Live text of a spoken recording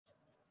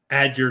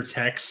Add your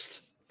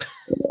text.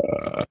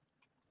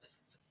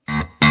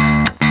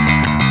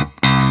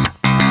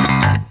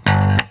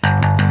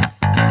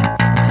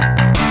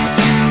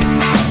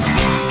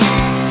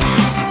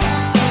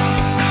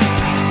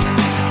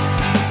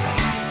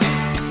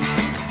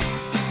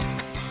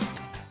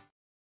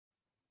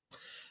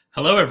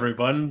 Hello,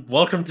 everyone.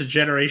 Welcome to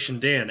Generation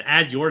Dan.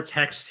 Add your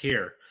text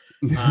here.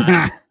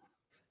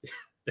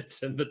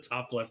 It's in the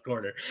top left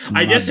corner.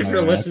 I guess if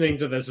you're listening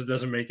to this, it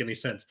doesn't make any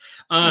sense.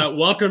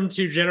 Welcome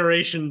to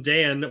Generation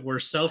Dan, where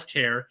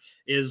self-care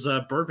is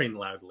burping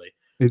loudly.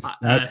 It's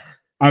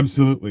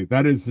absolutely.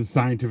 That is a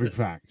scientific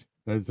fact.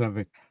 That is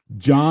something.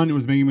 John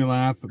was making me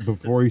laugh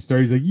before he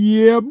started. He's like,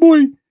 yeah, boy.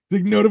 It's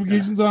like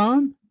notifications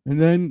on.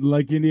 And then,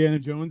 like Indiana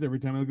Jones, every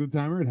time I look at the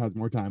timer, it has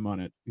more time on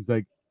it. He's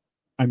like,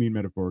 I mean,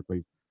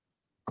 metaphorically.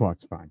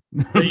 Clock's fine.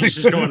 He's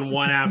just going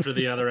one after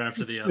the other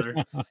after the other.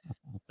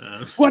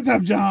 What's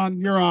up, John?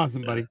 You're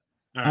awesome, buddy.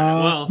 All right,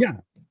 well, yeah.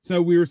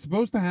 So we were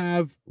supposed to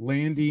have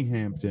Landy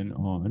Hampton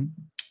on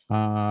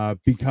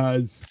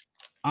because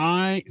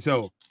I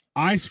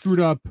screwed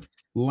up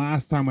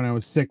last time when I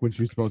was sick when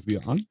she was supposed to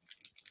be on.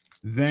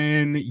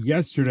 Then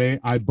yesterday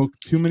I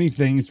booked too many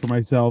things for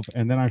myself,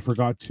 and then I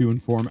forgot to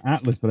inform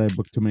Atlas that I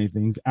booked too many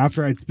things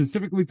after I'd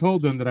specifically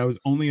told them that I was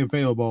only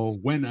available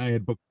when I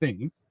had booked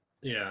things.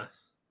 Yeah.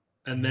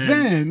 And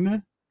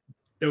then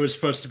it was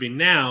supposed to be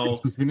now,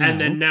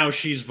 and then now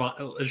she's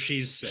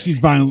sick. She's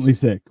violently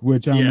sick,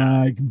 which I'm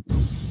like,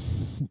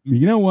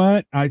 you know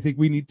what? I think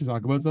we need to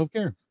talk about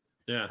self-care.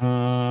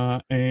 Yeah.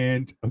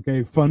 And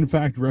okay, fun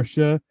fact: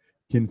 Russia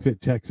can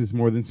fit Texas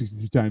more than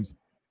 62 times.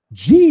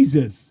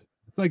 Jesus,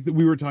 it's like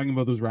we were talking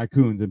about those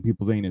raccoons and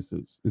people's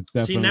anuses. It's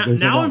definitely.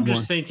 See, now I'm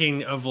just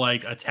thinking of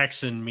like a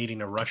Texan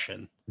meeting a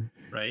Russian,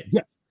 right?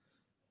 Yeah.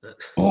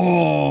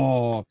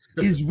 Oh,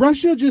 is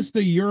Russia just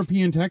a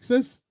European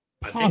Texas?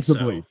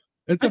 Possibly. So.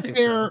 It's a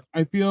fair. So.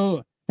 I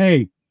feel.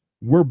 Hey,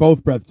 we're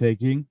both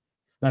breathtaking.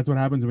 That's what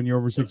happens when you're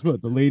over 6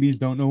 foot. The ladies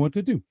don't know what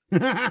to do.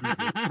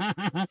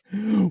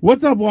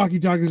 What's up,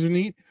 walkie-talkies are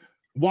neat?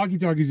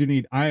 Walkie-talkies are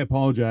neat. I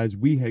apologize.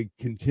 We had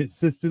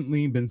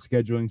consistently been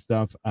scheduling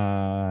stuff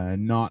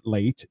not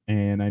late,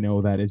 and I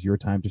know that is your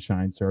time to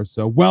shine, sir.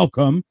 So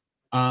welcome.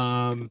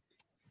 Yeah.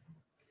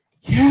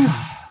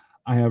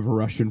 I have a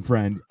Russian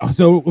friend.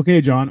 So,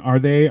 okay, John, are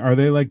they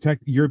like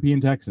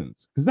European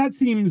Texans? Because that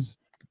seems,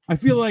 I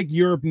feel like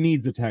Europe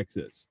needs a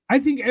Texas. I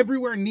think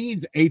everywhere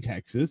needs a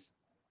Texas.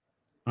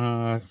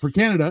 For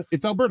Canada,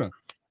 it's Alberta.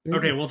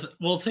 Okay,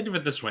 well, think of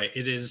it this way: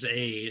 it is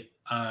a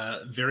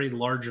very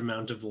large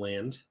amount of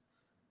land,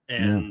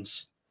 and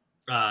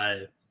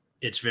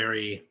it's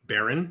very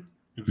barren,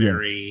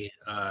 very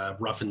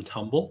rough and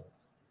tumble.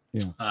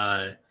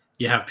 Yeah,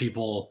 you have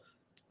people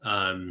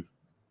who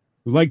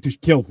like to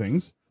kill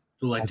things.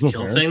 Like to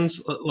kill things.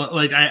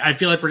 Like I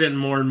feel like we're getting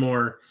more and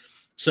more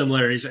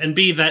similarities, and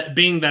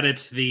being that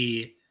it's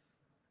the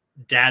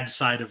dad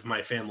side of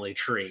my family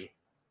tree,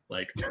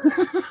 like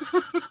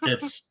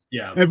it's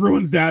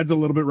everyone's dad's a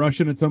little bit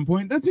Russian at some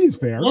point. That seems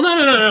fair. Well, no.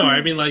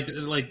 I mean, like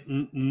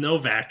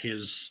Novak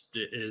is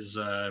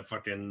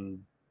fucking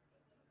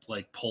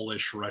like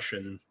Polish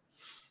Russian.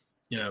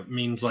 You know,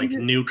 means like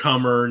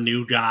newcomer,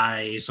 new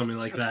guy, something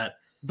like that.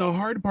 The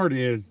hard part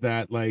is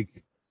that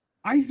like.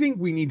 I think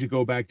we need to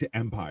go back to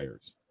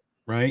empires,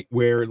 right?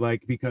 Where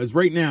like, because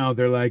right now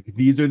they're like,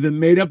 these are the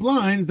made up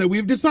lines that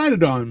we've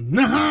decided on.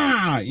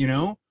 Nah, you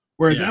know,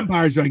 whereas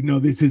empires are like, no,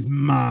 this is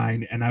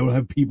mine. And I will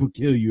have people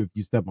kill you if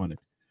you step on it.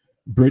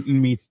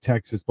 Britain meets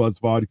Texas plus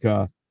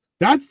vodka.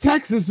 That's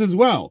Texas as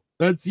well.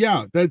 That's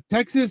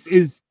Texas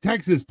is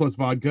Texas plus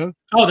vodka.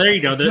 Oh, there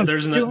you go.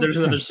 There's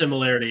another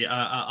similarity.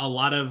 A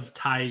lot of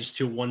ties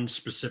to one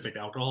specific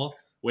alcohol,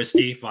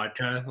 whiskey,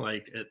 vodka,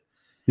 like it.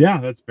 Yeah,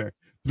 that's fair.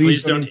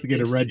 Please don't get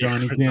a red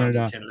Dawn in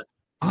Canada.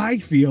 I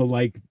feel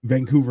like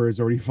Vancouver has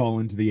already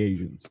fallen to the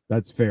Asians.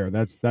 That's fair.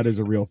 That is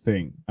a real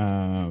thing.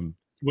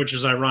 Which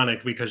is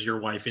ironic because your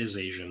wife is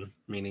Asian,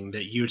 meaning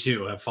that you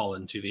too have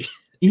fallen to the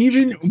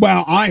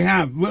I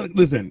have. Well,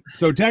 listen.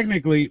 So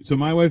technically,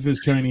 my wife is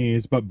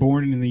Chinese, but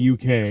born in the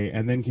UK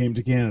and then came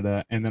to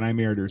Canada, and then I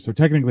married her. So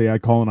technically, I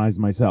colonized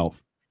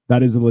myself.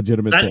 That is a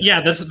legitimate thing.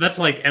 Yeah, that's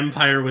like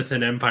empire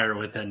within empire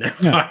within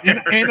empire.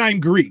 Yeah, and I'm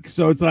Greek,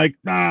 so it's like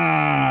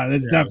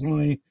that's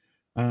definitely.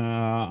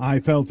 I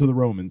fell to the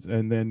Romans,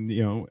 and then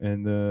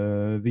and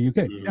the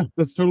UK. Yeah,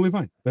 that's totally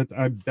fine.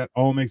 That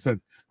all makes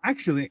sense.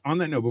 Actually, on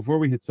that note, before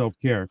we hit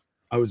self-care,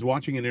 I was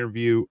watching an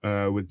interview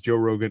with Joe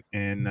Rogan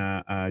and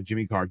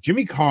Jimmy Carr.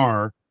 Jimmy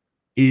Carr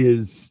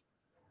is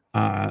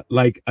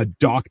like a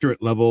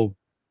doctorate level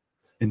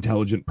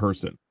intelligent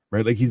person.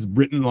 Right, like he's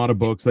written a lot of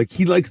books. Like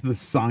he likes the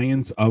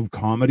science of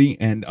comedy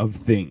and of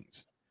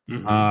things,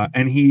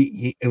 and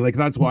he like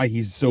that's why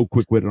he's so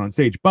quick-witted on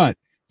stage. But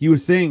he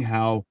was saying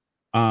how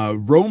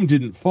Rome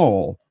didn't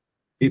fall;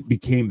 it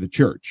became the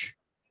church,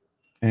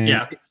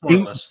 and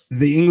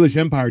the English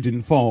Empire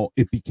didn't fall;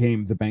 it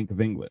became the Bank of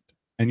England.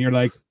 And you're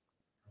like,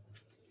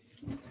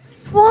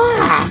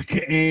 fuck,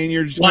 and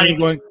you're just kind of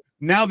going.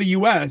 Now the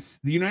U.S.,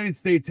 the United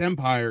States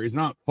Empire, is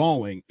not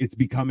falling; it's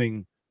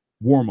becoming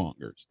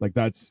warmongers. Like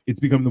it's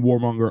become the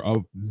warmonger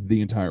of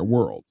the entire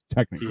world,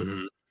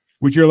 technically.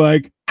 Which you're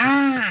like,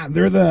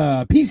 they're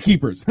the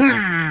peacekeepers.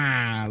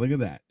 Look at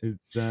that.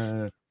 It's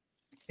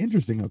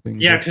interesting how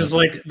things. Yeah, because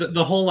like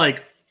the whole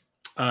like,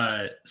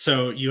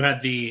 so you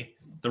had the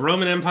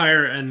Roman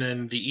Empire and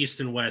then the East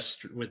and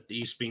West, with the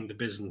East being the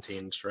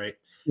Byzantines, right?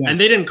 Yeah. And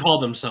they didn't call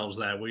themselves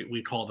that.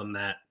 We call them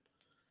that.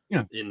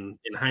 Yeah. In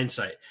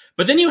hindsight,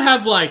 but then you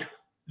have like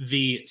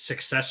the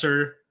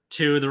successor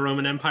to the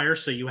Roman Empire.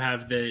 So you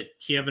have the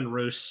Kiev and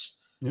Rus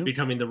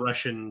becoming the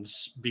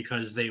Russians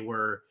because they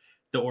were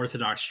the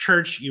Orthodox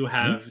Church. You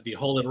have the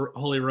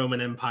Holy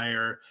Roman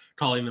Empire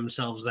calling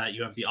themselves that.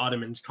 You have the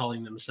Ottomans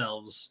calling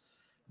themselves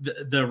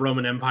the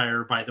Roman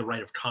Empire by the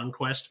right of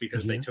conquest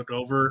because they took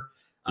over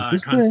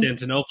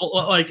Constantinople.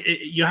 Like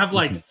you have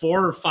like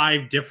 4 or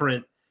 5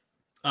 different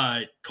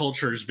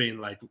cultures being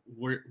like,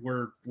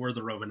 we're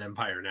the Roman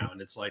Empire now, and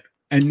it's like,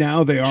 and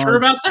now they are sure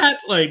about that.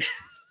 Like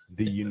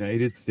the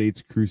United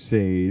States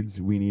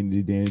Crusades. We need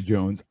Indiana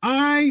Jones.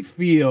 I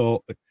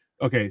feel.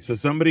 Okay, so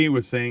somebody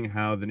was saying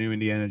how the new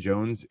Indiana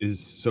Jones is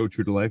so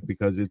true to life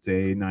because it's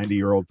a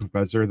 90-year-old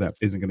professor that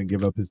isn't going to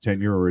give up his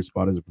tenure or his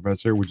spot as a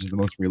professor, which is the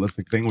most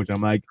realistic thing, which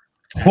I'm like,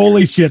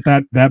 holy shit,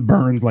 that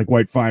burns like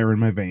white fire in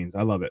my veins.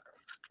 I love it.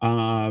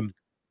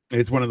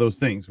 It's one of those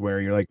things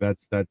where you're like,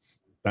 that's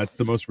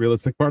the most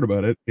realistic part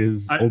about it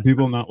is old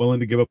people not willing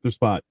to give up their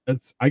spot.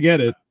 I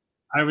get it.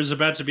 I was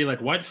about to be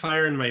like, white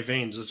fire in my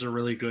veins is a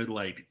really good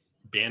like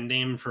band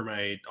name for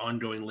my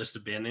ongoing list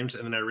of band names,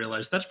 and then I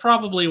realized that's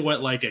probably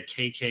what like a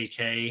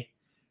KKK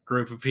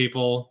group of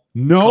people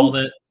called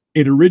it.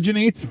 It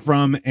originates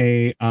from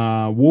a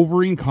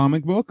Wolverine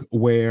comic book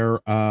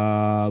where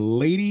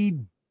Lady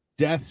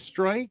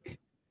Deathstrike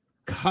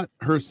cut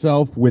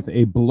herself with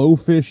a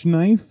blowfish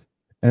knife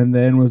and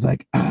then was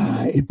like,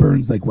 it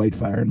burns like white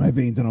fire in my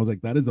veins. And I was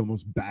like, that is the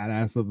most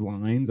badass of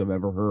lines I've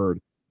ever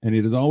heard, and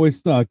it has always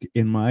stuck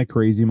in my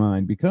crazy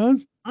mind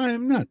because I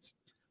am nuts.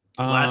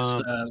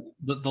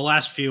 The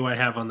last few I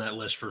have on that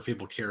list for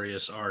people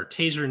curious are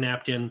Taser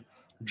Napkin,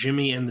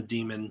 Jimmy and the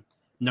Demon,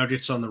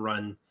 Nuggets on the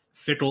Run,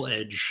 Fickle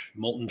Edge,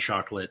 Molten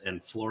Chocolate,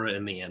 and Flora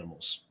and the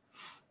Animals.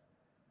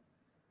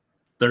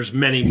 There's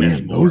many more.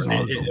 Those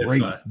are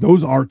great.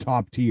 Those are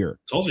top tier.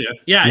 Told you.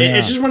 Yeah,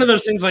 it's just one of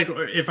those things like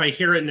if I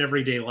hear it in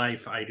everyday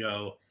life, I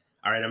go,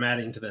 all right, I'm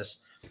adding to this.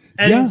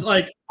 And it's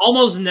like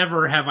almost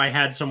never have I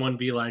had someone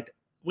be like,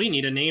 we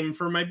need a name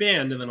for my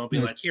band, and then I'll be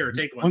like, here,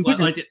 take one.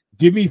 Like,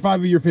 give me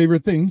 5 of your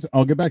favorite things.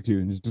 I'll get back to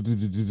you.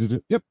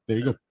 Yep, there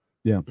you go.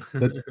 Yeah,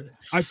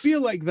 I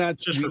feel like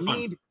that's just for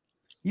fun.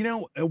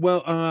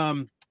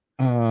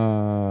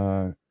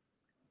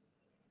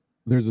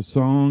 There's a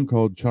song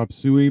called Chop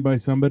Suey by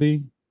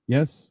somebody.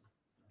 Yes.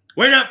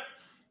 Wait up.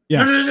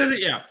 Yeah.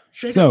 Yeah.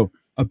 So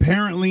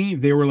apparently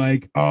they were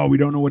like, oh, we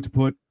don't know what to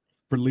put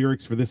for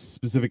lyrics for this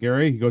specific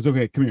area. He goes,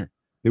 okay, come here.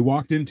 They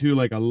walked into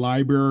like a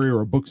library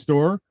or a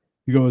bookstore.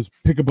 He goes,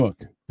 pick a book,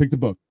 pick the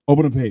book,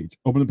 open a page,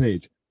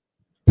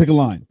 pick a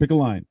line,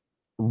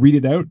 read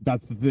it out.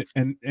 That's the thing.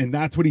 And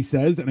that's what he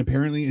says. And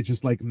apparently it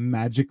just like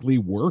magically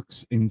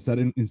works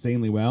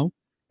insanely well.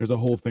 There's a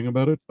whole thing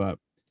about it, but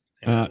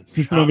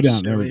System of a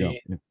Down. There we go.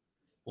 Yeah.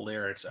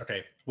 Lyrics.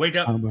 Okay. Wake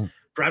up,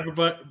 grab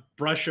a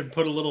brush and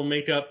put a little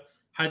makeup,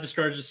 hide the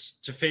scars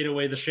to fade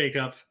away the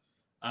shakeup.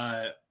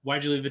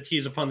 Why'd you leave the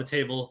keys upon the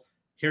table?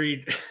 Here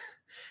you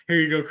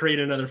go, create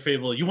another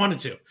fable. You wanted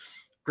to.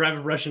 Grab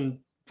a brush and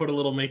put a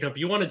little makeup.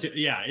 You wanted to.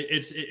 Yeah,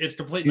 it's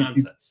complete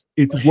nonsense.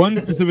 It's one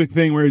specific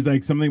thing where he's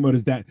like something about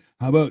his dad.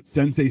 How about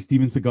Sensei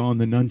Steven Seagal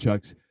and the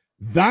nunchucks?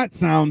 That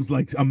sounds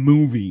like a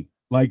movie.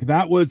 Like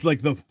that was like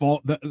the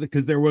fault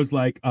because there was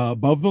like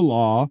Above the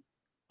Law,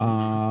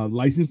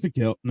 License to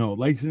Kill. No,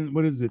 License.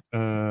 What is it?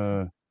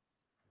 What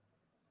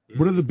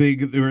are the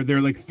big? There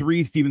are like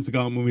 3 Steven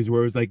Seagal movies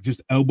where it was like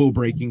just elbow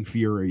breaking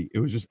fury. It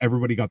was just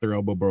everybody got their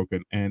elbow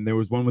broken, and there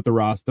was one with the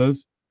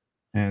Rastas.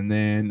 And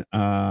then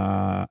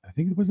I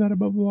think it was that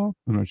Above the Law.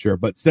 I'm not sure,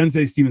 but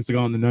Sensei Steven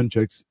Seagal and the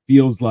Nunchucks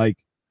feels like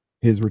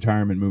his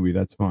retirement movie.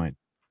 That's fine.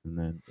 And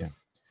then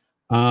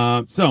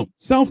so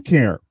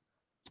self-care,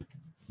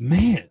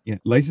 man. Yeah,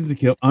 License to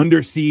Kill,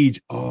 Under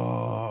Siege.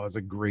 Oh, it's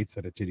a great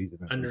set of titties in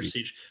that Under movie.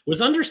 Siege. Was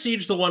Under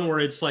Siege the one where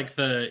it's like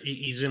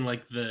he's in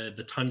like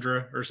the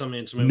tundra or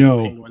something?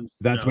 No,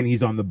 that's when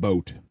he's on the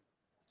boat.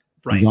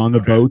 Right. He's on the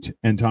boat,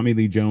 and Tommy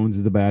Lee Jones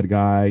is the bad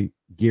guy.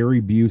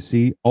 Gary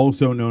Busey,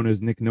 also known as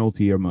Nick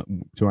Nolte,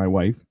 to my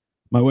wife.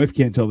 My wife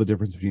can't tell the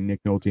difference between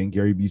Nick Nolte and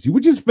Gary Busey,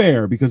 which is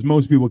fair because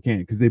most people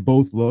can't because they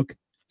both look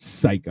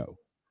psycho.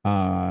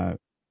 And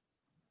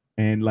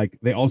like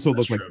they also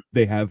look like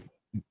they have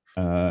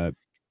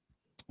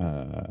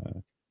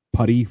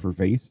putty for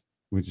face,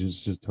 which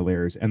is just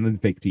hilarious, and then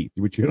fake teeth,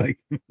 which you're like,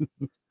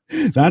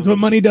 that's what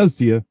money does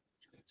to you.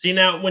 See,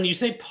 now when you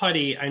say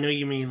putty, I know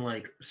you mean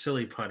like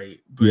silly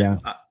putty, but yeah.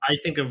 I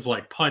think of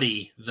like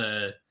putty,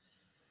 the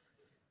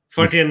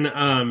fucking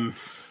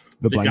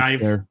the guy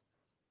there.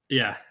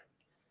 Yeah,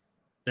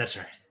 that's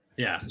right.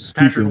 Yeah,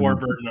 Patrick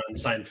Warburton on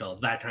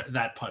Seinfeld.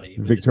 That putty.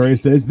 Victoria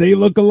says they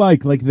look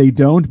alike, like they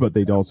don't, but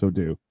they also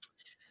do.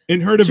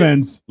 In her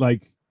defense,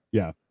 like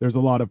Yeah, there's a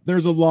lot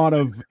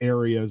of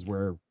areas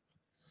where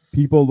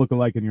people look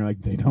alike, and you're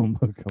like, they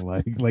don't look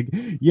alike. Like,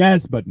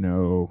 yes, but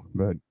no,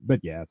 but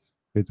yes,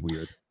 it's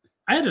weird.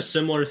 I had a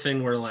similar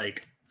thing where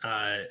like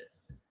I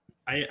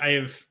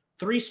have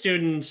 3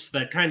 students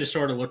that kind of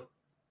sort of look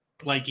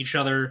like each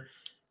other,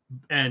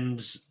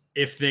 and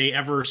if they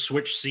ever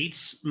switch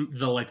seats,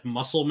 the like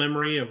muscle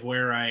memory of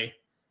where I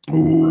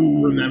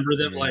remember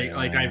them, like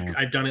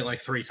I've done it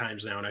like 3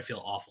 times now, and I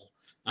feel awful.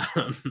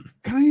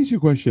 Can I ask you a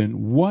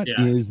question? What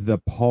is the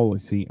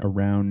policy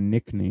around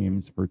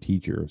nicknames for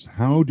teachers?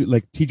 How do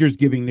like teachers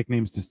giving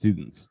nicknames to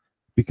students?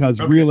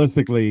 Because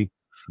realistically,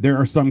 there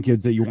are some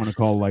kids that you want to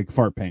call like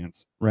fart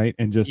pants, right?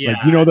 And just like,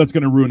 you know, that's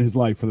going to ruin his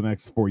life for the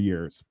next 4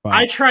 years. But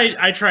I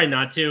try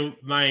not to.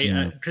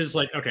 Because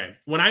like, okay,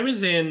 when I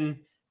was in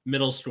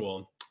middle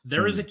school,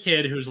 there was a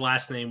kid whose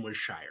last name was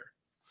Shire.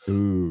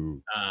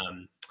 Ooh.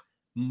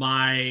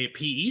 My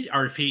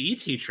our PE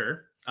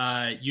teacher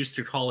used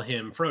to call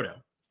him Frodo,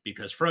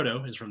 because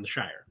Frodo is from the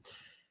Shire.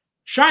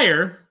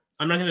 Shire,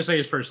 I'm not going to say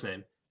his first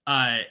name.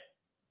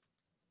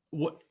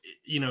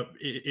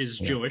 Is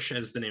Jewish,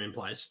 as the name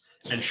implies,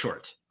 and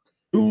short.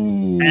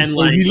 Ooh, and so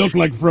like, he looked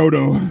like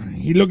Frodo.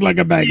 He looked like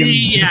a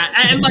Baggins. Yeah,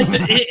 and like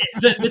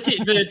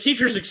the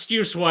teacher's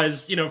excuse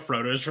was,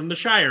 Frodo's from the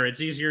Shire.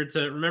 It's easier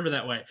to remember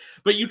that way.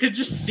 But you could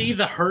just see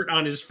the hurt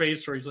on his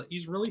face, where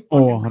he's really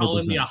fucking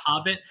calling me a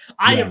hobbit.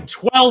 I am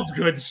 12,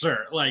 good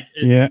sir. Like,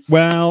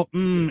 well,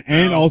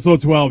 and also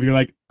 12. You're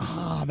like,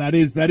 that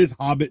is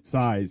hobbit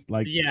sized.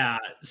 Like,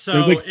 so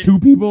there's like 2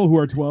 people who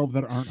are 12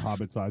 that aren't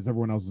hobbit sized.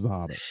 Everyone else is a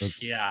hobbit.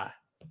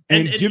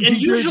 And gym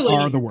teachers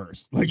are the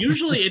worst. Like,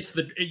 usually it's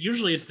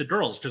the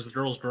girls, because the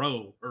girls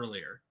grow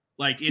earlier.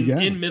 Like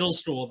in middle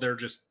school, they're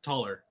just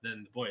taller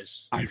than the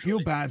boys. Usually. I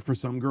feel bad for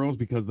some girls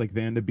because like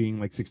they end up being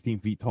like 16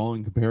 feet tall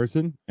in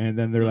comparison, and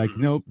then they're like,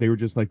 nope, they were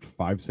just like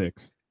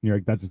 5'6". You're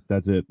like, that's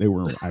it. They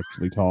weren't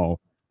actually tall,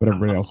 but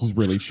everybody else is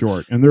really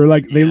short, and they're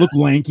like they look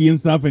lanky and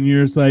stuff, and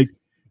you're just like,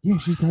 yeah,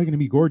 she's probably gonna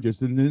be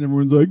gorgeous, and then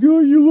everyone's like, oh,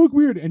 you look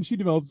weird, and she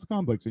develops a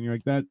complex, and you're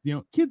like, that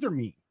kids are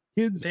mean.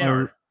 Kids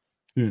are.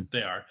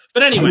 They are.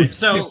 But anyway,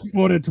 so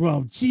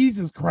 6'12".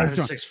 Jesus Christ,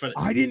 John.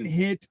 I didn't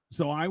hit,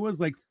 so I was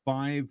like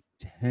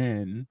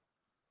 5'10"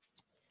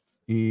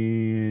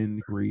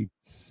 in grade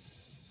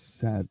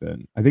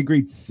 7. I think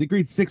grade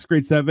 6,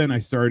 grade 7, I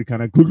started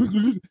kind of,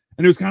 and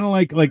it was kind of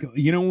like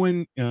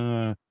when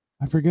I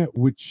forget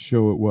which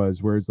show it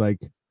was, where it's like,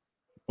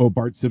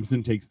 Bart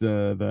Simpson takes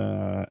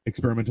the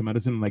experimental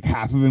medicine, and like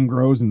half of him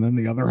grows, and then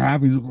the other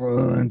half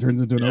and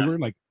turns into an ogre.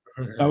 Like,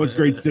 that was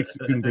grade 6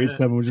 and grade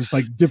 7 was just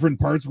like different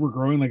parts were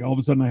growing. Like all of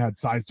a sudden I had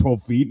size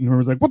 12 feet, and I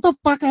was like, what the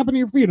fuck happened to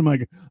your feet? I'm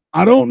like,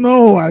 I don't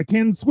know. I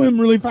can swim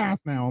really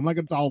fast now. I'm like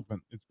a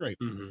dolphin. It's great.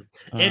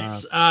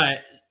 It's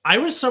I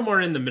was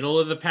somewhere in the middle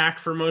of the pack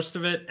for most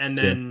of it. And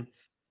then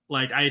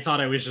like, I thought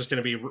I was just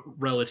going to be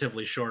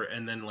relatively short.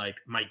 And then like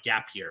my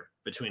gap year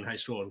between high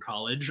school and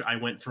college, I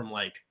went from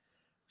like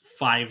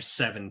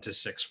 5'7" to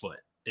 6 foot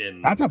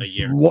in a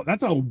year.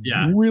 That's a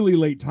really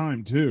late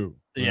time too.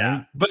 Right?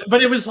 Yeah,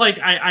 but it was like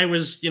I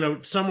was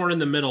somewhere in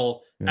the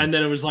middle, and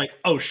then it was like,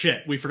 oh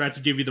shit, we forgot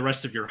to give you the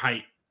rest of your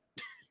height.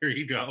 Here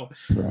you go.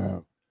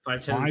 Bro.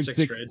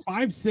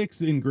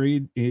 5'6" in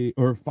grade 8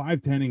 or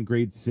 5'10" in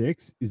grade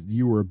 6 is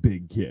you were a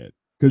big kid,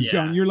 because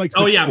John, you're like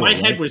 6'4", my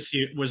head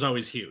was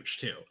always huge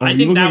too. I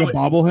think that like a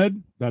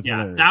bobblehead. That's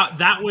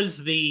that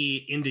was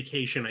the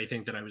indication, I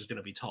think, that I was going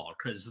to be tall,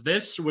 because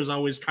this was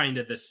always kind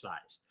of this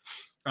size.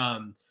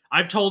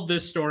 I've told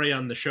this story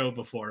on the show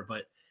before,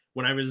 but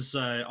when I was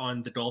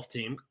on the golf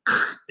team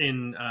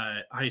in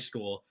high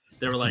school,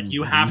 they were like,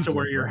 you have to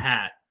wear your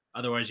hat,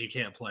 otherwise you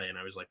can't play. And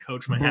I was like,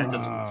 coach, my hat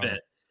doesn't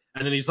fit.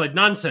 And then he's like,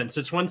 nonsense,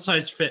 it's one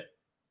size fit.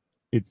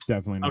 It's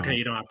definitely not. Okay,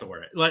 you don't have to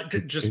wear it. Like,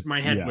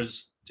 my head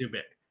was too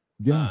big.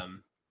 Yeah,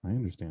 I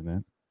understand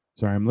that.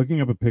 Sorry, I'm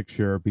looking up a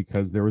picture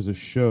because there was a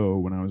show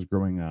when I was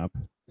growing up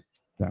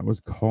that was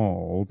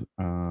called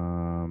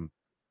The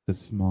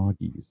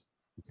Smoggies.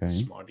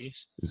 Okay.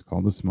 Smoggies? It's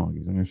called The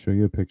Smoggies. I'm going to show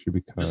you a picture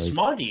because... The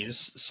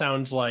Smoggies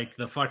sounds like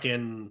the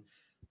fucking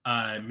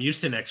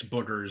Mucinex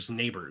boogers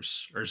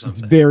neighbors or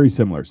something. It's very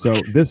similar. So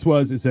this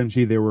was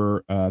essentially, they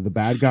were the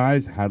bad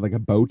guys had like a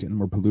boat and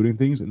were polluting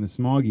things, and the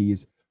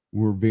Smoggies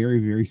were very,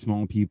 very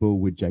small people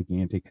with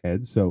gigantic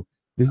heads. So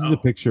this is a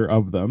picture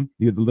of them.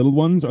 The little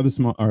ones are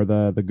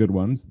the good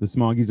ones. The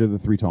Smoggies are the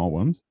 3 tall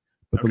ones.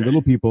 But the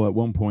little people, at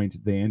one point,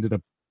 they ended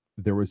up,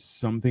 there was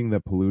something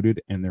that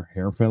polluted and their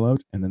hair fell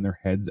out, and then their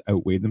heads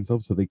outweighed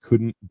themselves, so they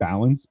couldn't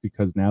balance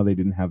because now they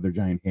didn't have their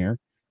giant hair.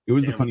 It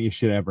was the funniest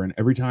shit ever. And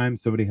every time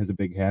somebody has a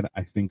big head,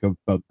 I think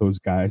about those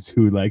guys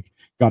who like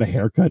got a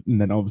haircut and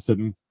then all of a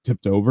sudden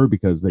tipped over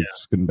because they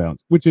just couldn't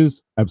balance, which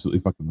is absolutely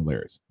fucking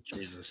hilarious.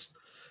 Jesus.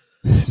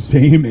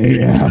 Same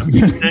AF.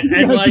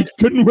 And like,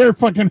 couldn't wear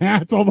fucking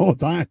hats all the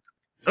time.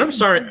 I'm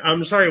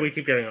sorry we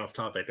keep getting off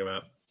topic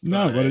about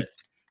but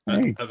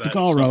it's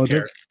all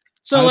relative.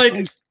 So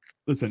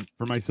listen,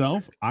 for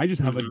myself, I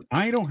just have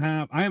I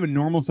have a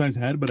normal size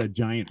head but a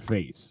giant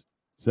face.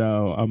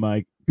 So I'm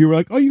like, people were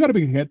like, oh, you got a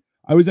big head.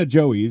 I was at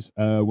Joey's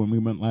when we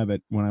went live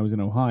when I was in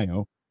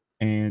Ohio,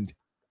 and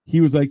he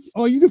was like,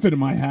 "Oh, you can fit in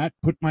my hat."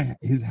 Put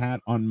his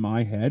hat on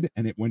my head,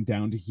 and it went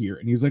down to here.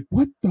 And he was like,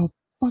 "What the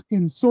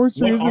fucking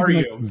sorcery What is this?" are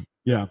you?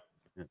 Yeah.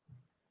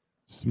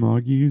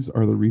 Smoggies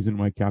are the reason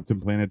why Captain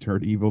Planet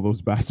turned evil.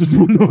 Those bastards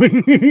were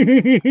annoying.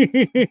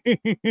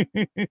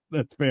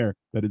 That's fair.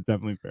 That is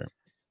definitely fair.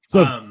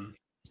 So,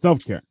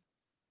 self-care.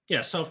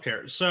 Yeah,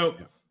 self-care. So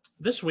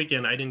this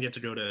weekend I didn't get to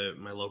go to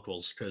my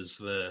locals because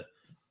the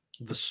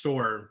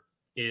store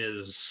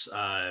is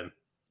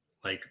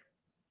like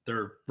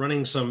they're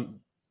running some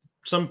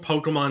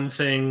Pokemon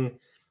thing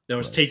that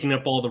was taking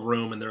up all the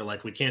room, and they're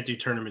like, we can't do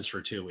tournaments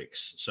for 2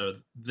 weeks. So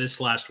this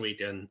last week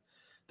and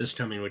this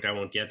coming week I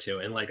won't get to.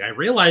 And like I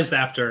realized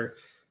after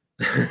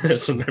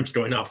sometimes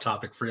going off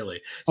topic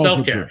freely.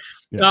 Self-care.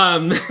 Yeah.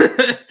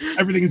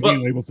 Everything is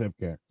being labeled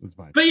self-care. That's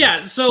fine. But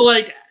yeah, so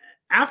like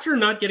after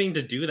not getting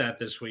to do that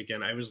this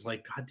weekend, I was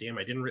like, God damn,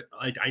 I didn't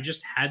like I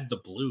just had the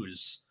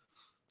blues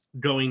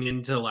going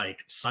into like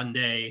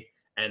Sunday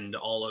and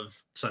all of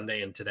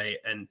Sunday and today.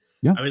 And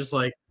I was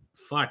like,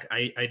 fuck,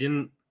 I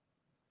didn't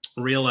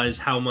realize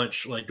how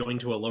much like going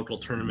to a local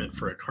tournament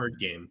for a card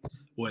game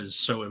was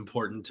so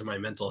important to my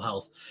mental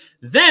health.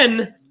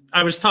 Then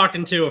I was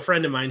talking to a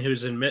friend of mine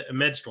who's in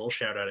med school,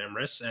 shout out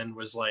Emrys, and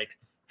was like,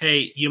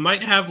 hey, you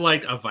might have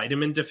like a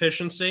vitamin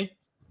deficiency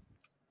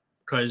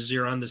because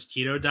you're on this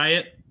keto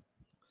diet.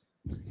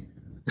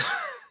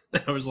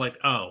 I was like,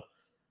 oh,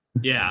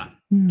 yeah,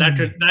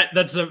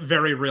 that's a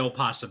very real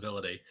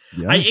possibility.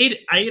 Yeah. I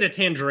ate a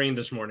tangerine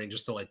this morning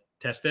just to like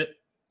test it,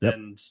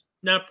 and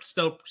nope,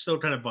 still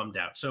kind of bummed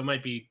out. So it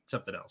might be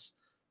something else.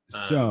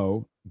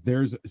 So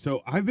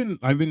I've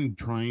been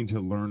trying to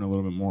learn a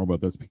little bit more about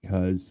this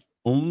because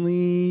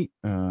only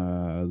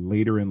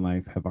later in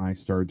life have I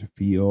started to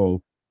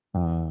feel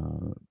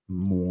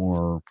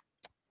more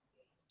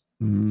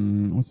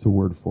what's the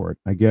word for it?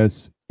 I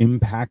guess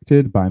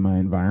impacted by my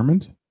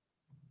environment.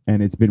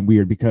 And it's been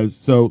weird because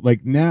so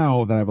like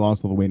now that I've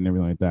lost all the weight and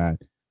everything like that,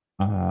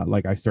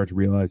 like I start to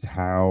realize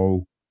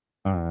how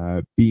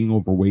being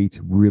overweight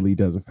really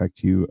does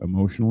affect you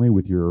emotionally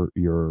with your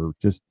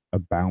just a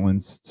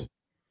balanced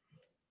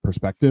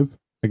perspective,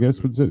 I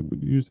guess would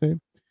you say?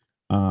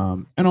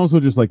 And also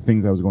just like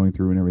things I was going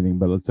through and everything.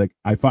 But it's like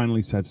I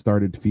finally have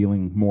started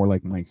feeling more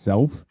like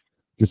myself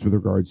just with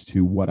regards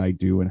to what I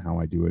do and how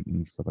I do it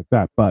and stuff like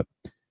that. But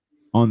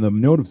on the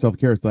note of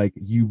self-care, it's like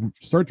you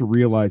start to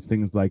realize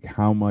things like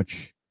how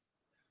much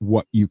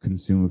what you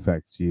consume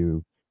affects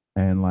you.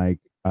 And like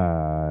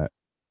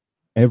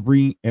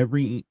every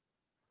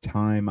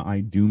time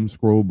I doom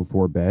scroll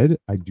before bed,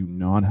 I do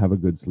not have a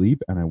good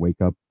sleep and I wake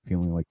up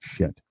feeling like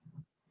shit.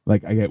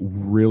 Like I get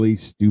really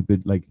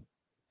stupid, like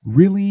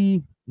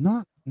really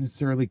not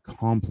necessarily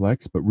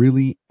complex, but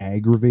really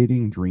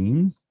aggravating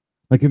dreams.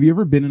 Like, have you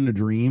ever been in a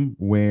dream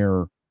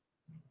where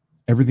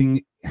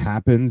everything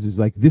happens is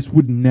like, this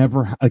would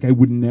never, like, I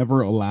would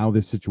never allow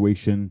this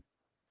situation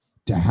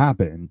to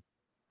happen.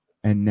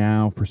 And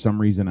now for some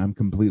reason I'm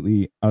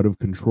completely out of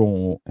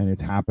control and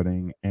it's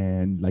happening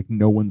and like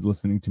no one's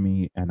listening to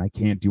me and I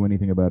can't do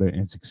anything about it.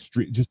 And it's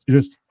extreme.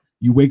 Just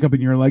you wake up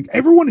and you're like,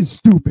 everyone is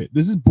stupid.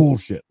 This is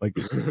bullshit. Like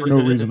for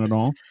no reason at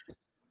all.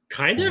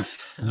 Kind of.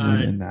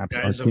 Naps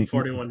guys, I'm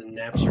 41 and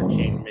naps are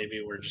king.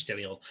 Maybe we're just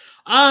getting old.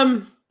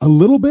 A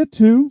little bit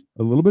too.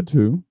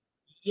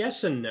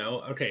 Yes and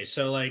no. Okay,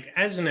 so like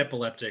as an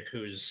epileptic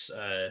whose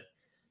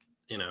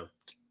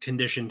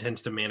condition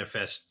tends to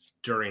manifest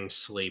during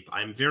sleep,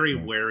 I'm very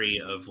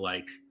wary of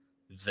like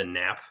the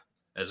nap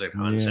as a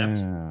concept.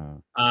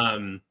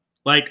 Yeah.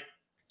 Like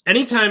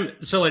anytime,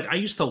 so like I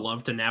used to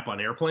love to nap on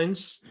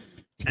airplanes,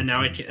 and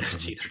now I can't.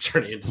 It's either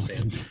turning into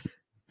sand,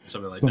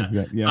 something like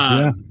that.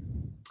 Yeah.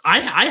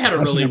 I had a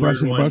really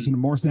weird one.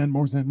 More sand.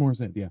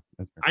 Yeah,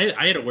 that's fair.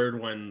 I had a weird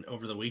one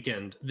over the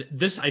weekend.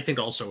 This I think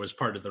also was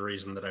part of the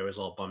reason that I was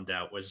all bummed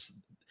out. Was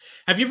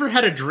have you ever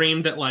had a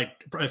dream that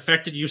like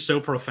affected you so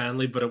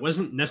profoundly, but it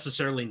wasn't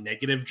necessarily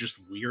negative, just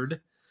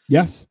weird?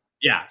 Yes.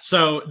 Yeah.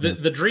 So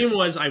the dream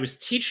was I was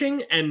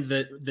teaching, and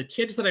the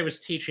kids that I was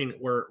teaching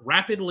were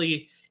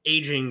rapidly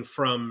aging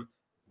from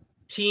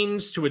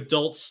teens to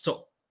adults to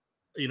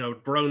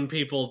grown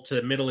people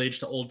to middle-aged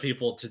to old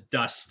people to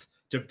dust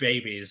to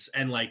babies,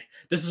 and like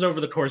this is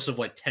over the course of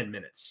like 10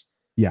 minutes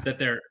that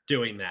they're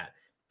doing that.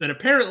 Then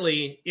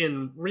apparently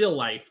in real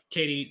life,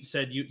 Katie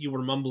said you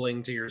were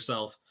mumbling to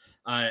yourself,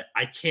 I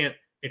can't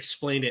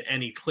explain it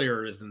any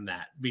clearer than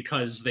that,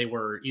 because they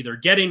were either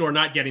getting or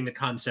not getting the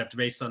concept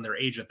based on their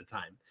age at the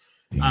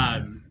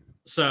time.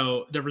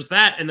 So there was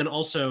that, and then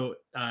also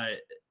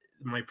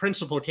my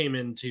principal came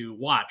in to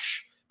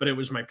watch, but it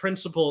was my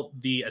principal,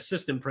 the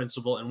assistant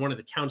principal, and one of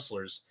the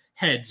counselors'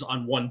 heads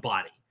on one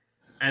body.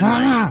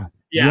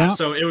 And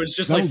so it was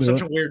just like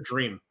such a weird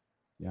dream.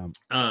 Yeah.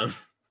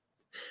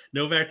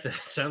 Novak, that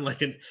sound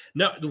like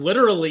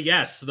literally,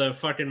 yes, the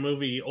fucking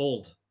movie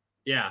Old.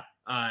 Yeah.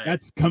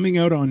 That's coming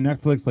out on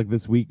Netflix like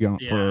this week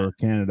for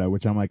Canada,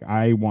 which I'm like,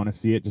 I want to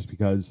see it just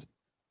because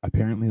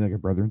apparently like a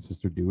brother and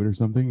sister do it or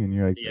something. And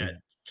you're like,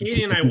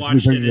 Katie and I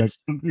watched it.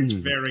 It's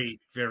very,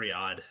 very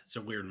odd. It's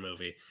a weird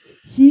movie.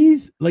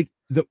 He's like,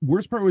 the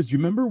worst part was, do you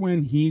remember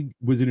when he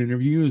was in an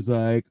interview? He was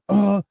like,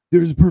 "Oh,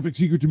 there's a perfect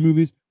secret to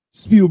movies.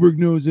 Spielberg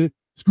knows it,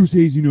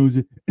 Scorsese knows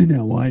it, and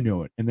now I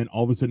know it." And then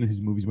all of a sudden,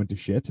 his movies went to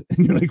shit,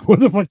 and you're like, "What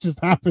the fuck just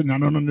happened? I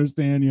don't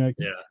understand." You're like,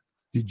 "Yeah,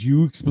 did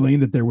you explain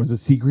that there was a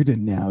secret,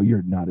 and now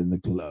you're not in the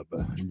club?"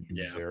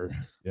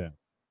 Yeah.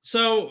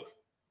 So,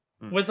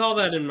 with all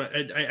that in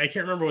mind, I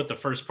can't remember what the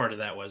first part of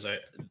that was.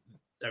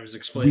 I was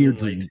explaining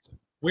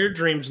Weird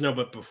Dreams. No,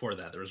 but before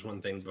that, there was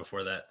one thing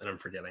before that I'm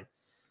forgetting.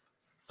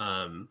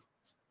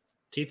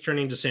 Teeth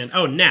turning to sand.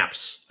 Oh,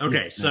 naps.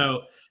 Okay, yes,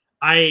 so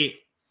naps.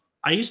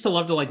 I used to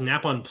love to like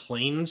nap on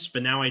planes,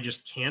 but now I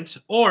just can't.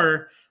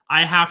 Or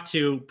I have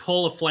to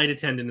pull a flight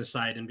attendant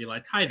aside and be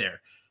like, "Hi there."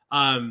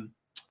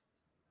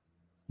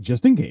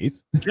 Just in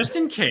case. Just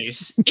in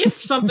case,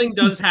 if something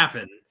does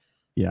happen,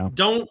 yeah,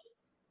 don't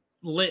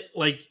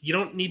you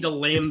don't need to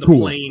land the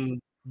plane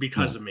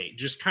because of me.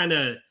 Just kind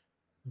of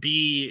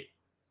be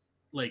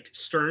like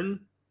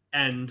stern,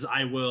 and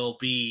I will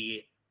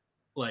be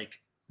like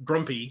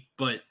grumpy,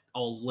 but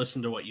I'll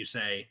listen to what you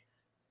say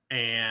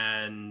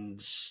and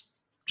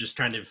just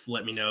kind of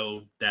let me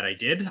know that I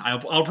did.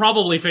 I'll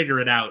probably figure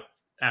it out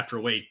after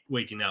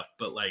waking up,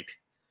 but like,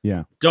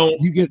 yeah, don't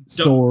you get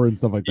sore and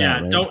stuff like that.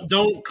 Yeah, right?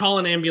 don't call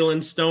an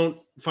ambulance. Don't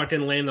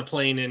fucking land the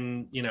plane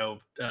in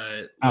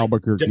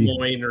Albuquerque, Des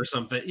Moines or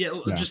something. Yeah,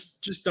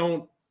 just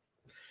don't.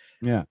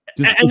 Yeah,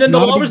 and then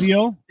not a big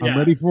deal. I'm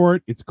ready for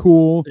it. It's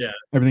cool. Yeah,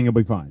 everything will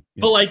be fine.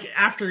 Yeah. But like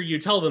after you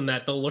tell them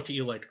that, they'll look at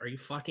you like, "Are you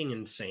fucking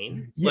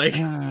insane?" Yeah, like,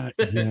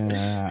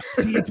 yeah.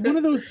 See, it's one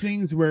of those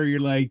things where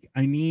you're like,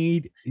 I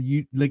need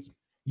you. Like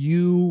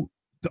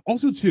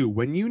also too,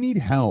 when you need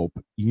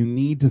help, you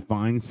need to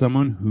find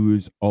someone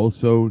who's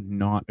also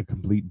not a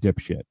complete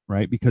dipshit,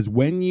 right? Because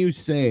when you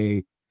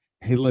say,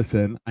 "Hey,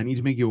 listen, I need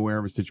to make you aware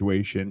of a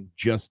situation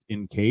just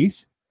in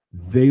case,"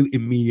 they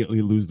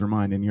immediately lose their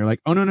mind, and you're like,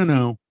 "Oh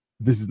no.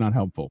 This is not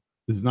helpful.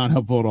 This is not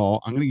helpful at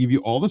all. I'm going to give you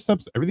all the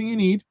steps, everything you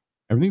need.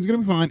 Everything's going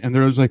to be fine." And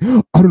they're just like,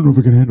 "Oh, I don't know if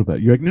I can handle that."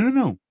 You're like,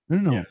 no.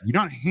 Yeah. You're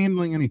not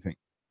handling anything.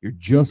 You're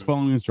just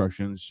following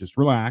instructions. Just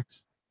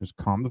relax. Just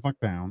calm the fuck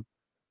down.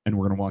 And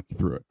we're going to walk you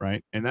through it.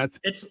 Right. And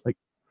it's like,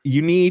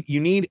 you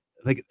need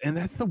like, and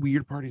that's the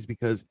weird part, is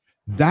because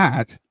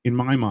that, in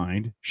my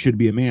mind, should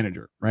be a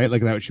manager, right?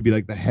 Like that should be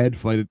like the head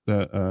flight of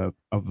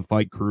the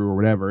flight crew or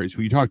whatever is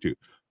who you talk to.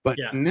 But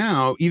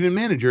now even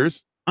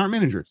managers aren't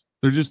managers.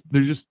 They're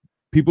just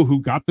people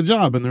who got the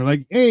job, and they're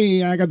like,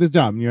 "Hey, I got this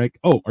job," and you're like,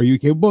 "Oh, are you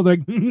capable?" They're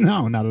like,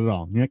 "No, not at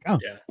all." And you're like,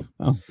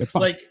 "Oh,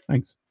 like,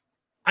 thanks."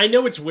 I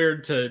know it's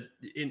weird to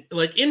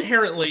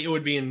inherently, it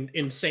would be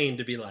insane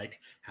to be like,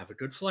 "Have a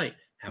good flight.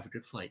 Have a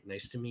good flight.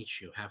 Nice to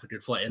meet you. Have a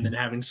good flight." And then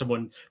having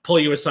someone pull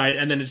you aside,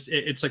 and then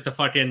it's like the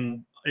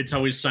fucking It's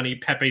Always Sunny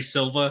Pepe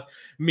Silva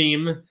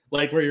meme,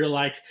 like where you're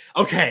like,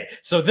 "Okay,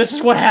 so this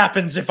is what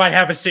happens if I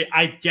have a seat."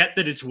 I get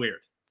that it's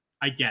weird.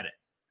 I get it.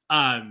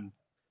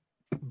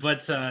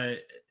 But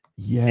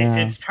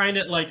it's kind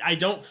of like, I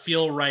don't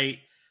feel right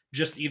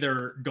just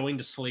either going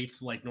to sleep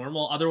like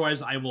normal.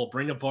 Otherwise, I will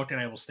bring a book and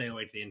I will stay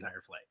awake the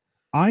entire flight.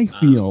 I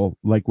feel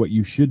like what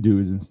you should do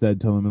is instead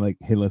tell them like,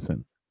 "Hey,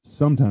 listen,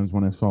 sometimes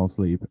when I fall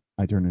asleep,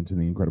 I turn into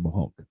the Incredible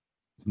Hulk.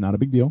 It's not a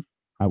big deal.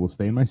 I will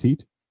stay in my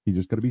seat. You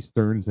just got to be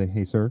stern and say,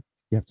 'Hey, sir,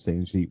 you have to stay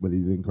in the seat whether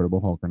you're the Incredible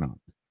Hulk or not.'"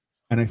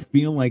 And I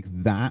feel like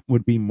that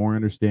would be more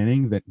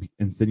understanding, that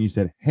instead you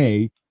said,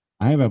 "Hey,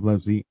 I have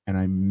epilepsy and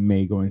I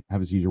may go and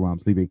have a seizure while I'm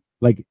sleeping."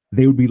 Like,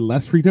 they would be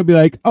less freaked out, be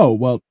like, "Oh,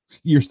 well,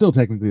 you're still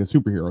technically a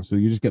superhero, so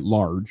you just get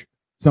large.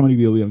 Somebody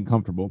will be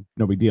uncomfortable.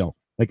 No big deal."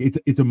 Like, it's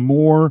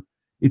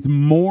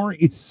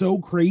so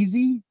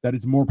crazy that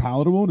it's more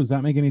palatable. Does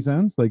that make any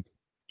sense? Like,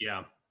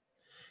 yeah,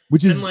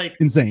 which is like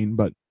insane,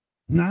 but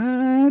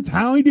that's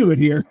how we do it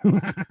here.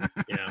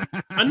 Yeah.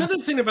 Another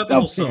thing about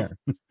the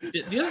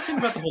the other thing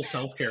about the whole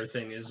self-care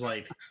thing is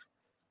like,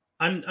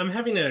 I'm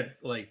having to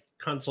like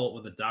consult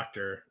with a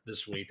doctor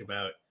this week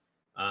about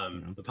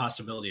the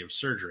possibility of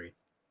surgery,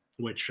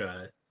 which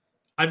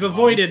I've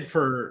avoided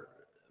for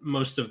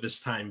most of this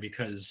time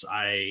because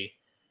I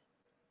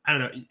don't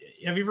know.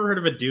 Have you ever heard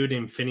of a dude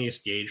named Phineas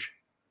Gage?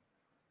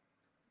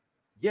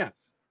 Yes.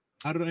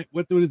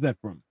 What is that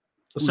from?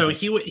 So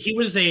he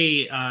was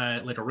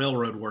a like a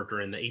railroad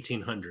worker in the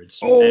 1800s.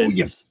 Oh,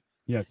 yes.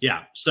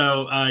 Yeah.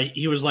 So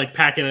he was like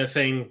packing a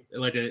thing,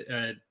 like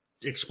a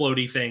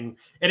explodey thing.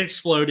 It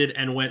exploded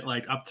and went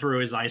like up through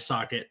his eye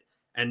socket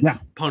and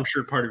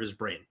punctured part of his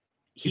brain.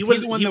 He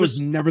was the one that was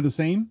never the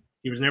same.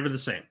 He was never the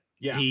same.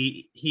 Yeah.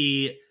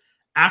 He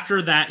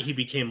after that he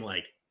became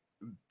like,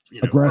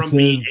 aggressive,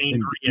 grumpy,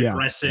 angry,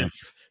 aggressive,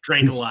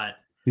 drank a lot.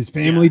 His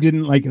family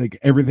didn't like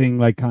everything,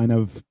 like kind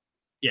of.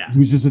 Yeah. He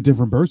was just a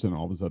different person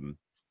all of a sudden.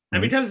 Right?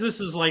 And because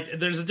this is like,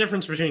 there's a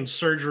difference between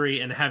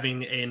surgery and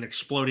having an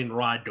exploding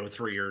rod go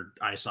through your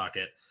eye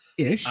socket.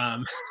 Ish.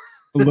 A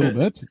little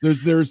bit.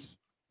 There's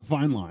a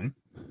fine line.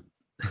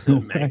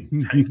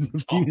 Needs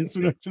a penis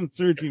reduction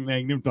surgery.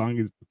 Magnum tongue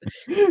is.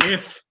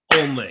 If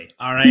only.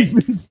 All right. He's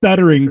been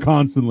stuttering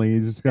constantly.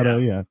 He's just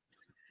gotta,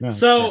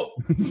 So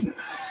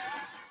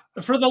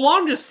For the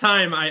longest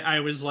time, I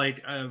was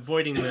like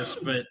avoiding this,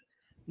 but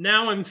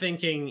now I'm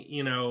thinking,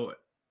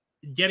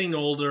 getting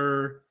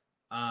older,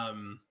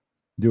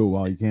 do it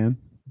while you can.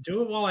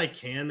 do it while I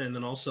can, and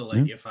then also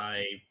like if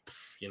I,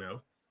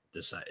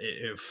 decide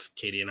if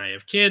Katie and I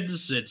have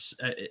kids, it's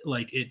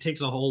like it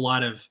takes a whole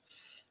lot of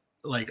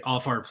like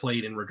off our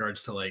plate in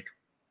regards to like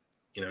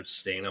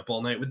staying up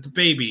all night with the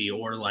baby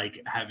or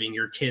like having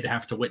your kid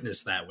have to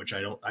witness that, which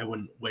I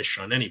wouldn't wish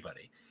on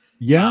anybody.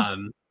 Yeah.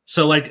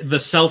 So like the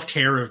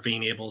self-care of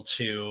being able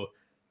to,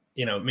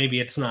 maybe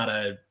it's not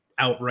a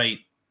outright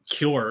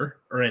cure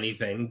or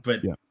anything, but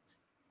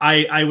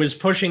I was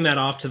pushing that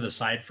off to the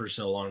side for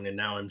so long. And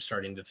now I'm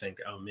starting to think,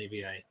 oh,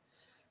 maybe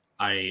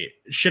I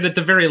should at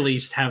the very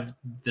least have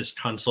this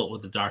consult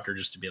with the doctor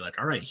just to be like,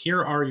 all right,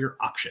 here are your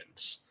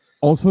options.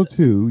 Also,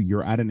 too,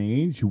 you're at an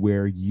age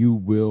where you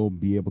will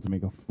be able to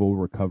make a full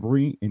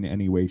recovery in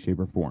any way,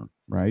 shape, or form,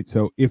 right?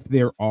 So if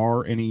there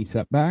are any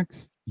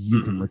setbacks,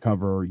 you can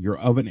recover. You're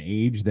of an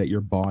age that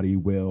your body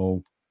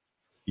will,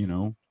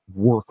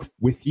 work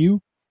with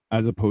you,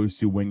 as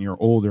opposed to when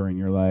you're older and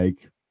you're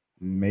like,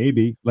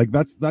 maybe. Like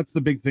that's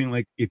the big thing.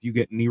 Like if you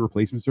get knee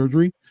replacement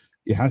surgery,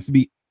 it has to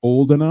be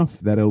old enough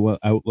that it will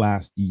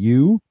outlast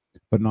you,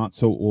 but not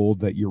so old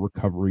that your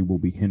recovery will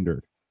be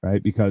hindered,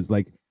 right? Because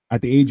like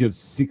at the age of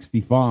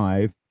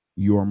 65,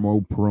 you are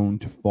more prone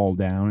to fall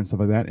down and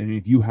stuff like that. And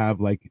if you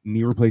have like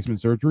knee replacement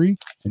surgery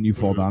and you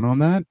fall down on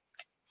that,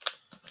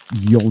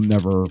 you'll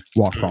never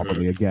walk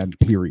properly again,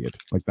 period.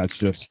 Like that's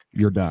just,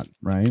 you're done,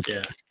 right?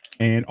 Yeah.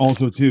 And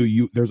also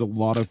too, there's a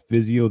lot of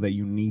physio that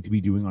you need to be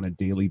doing on a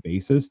daily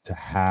basis to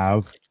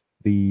have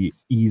the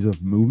ease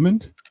of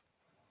movement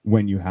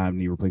when you have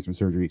knee replacement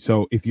surgery.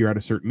 So if you're at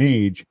a certain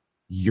age,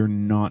 you're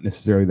not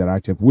necessarily that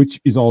active, which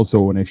is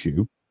also an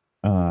issue.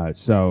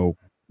 So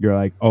you're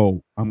like,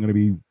 oh, I'm going to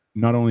be,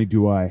 not only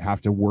do I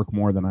have to work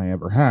more than I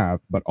ever have,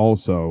 but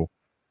also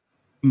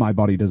my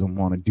body doesn't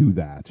want to do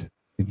that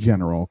in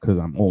general because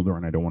I'm older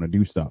and I don't want to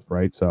do stuff,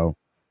 right? So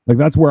like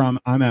that's where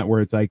I'm at,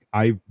 where it's like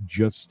I've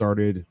just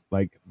started,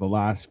 like the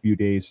last few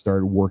days,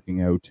 started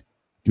working out,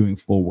 doing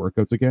full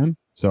workouts again.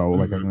 So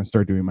like I'm going to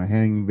start doing my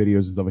hanging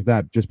videos and stuff like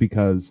that, just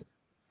because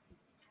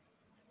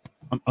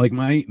like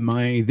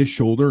my this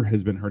shoulder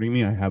has been hurting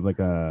me. I have like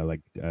a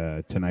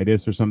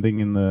tinnitus or something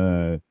in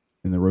the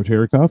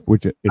rotator cuff,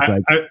 which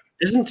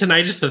isn't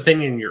tinnitus the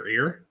thing in your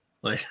ear?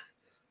 Like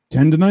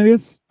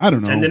tendinitis? I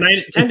don't know.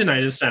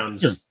 Tendinitis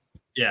sounds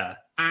yeah.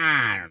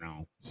 I don't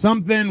know.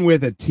 Something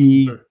with a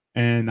T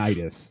and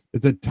itis.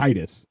 It's a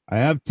titus. I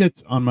have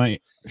tits on my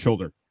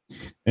shoulder.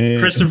 And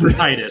Christopher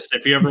Titus,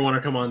 if you ever want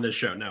to come on this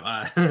show. No.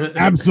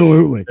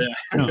 Absolutely. Yeah.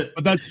 No,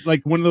 but that's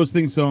like one of those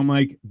things. So I'm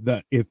like,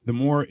 if the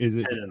more is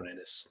it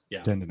tendinitis.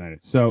 Yeah.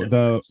 Tendinitis. So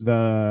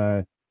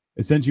the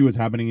essentially what's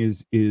happening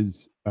is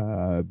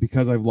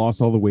because I've lost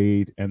all the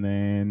weight and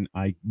then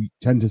I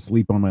tend to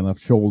sleep on my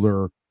left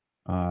shoulder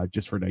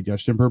just for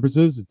digestion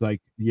purposes. It's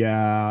like,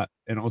 yeah,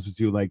 and also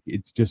too, like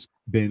it's just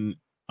been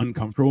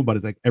uncomfortable, but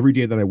it's like every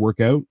day that I work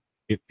out,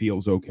 it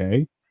feels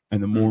okay.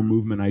 And the more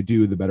movement I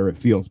do, the better it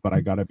feels. But I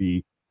gotta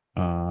be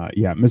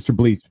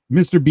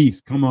Mr.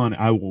 Beast, come on.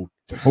 I will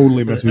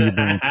totally mess with your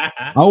brain.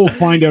 I will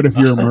find out if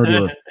you're a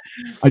murderer.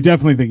 I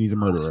definitely think he's a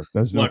murderer.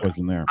 There's no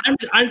question there.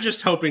 I'm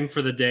just hoping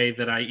for the day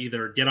that I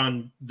either get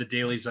on the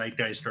Daily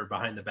Zeitgeist or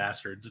Behind the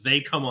Bastards.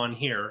 They come on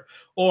here,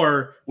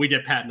 or we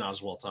get Patton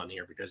Oswalt on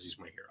here because he's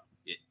my hero.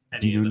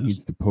 Dino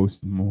needs to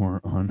post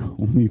more on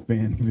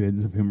OnlyFans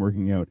vids of him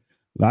working out.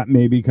 That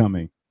may be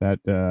coming. That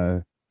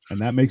and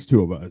that makes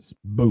two of us.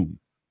 Boom.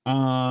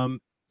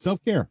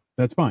 Self-care.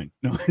 That's fine.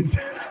 No,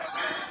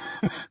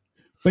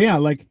 but yeah,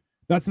 like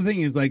that's the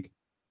thing is like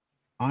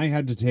I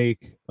had to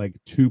take like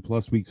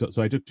 2+ weeks.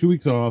 So I took 2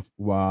 weeks off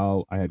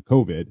while I had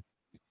COVID.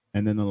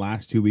 And then the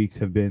last 2 weeks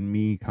have been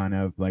me kind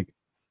of like,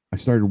 I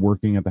started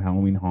working at the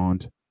Halloween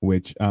Haunt,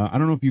 which I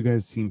don't know if you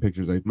guys seen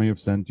pictures. I may have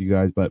sent you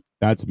guys, but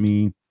that's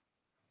me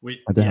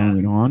at the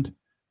Halloween Haunt.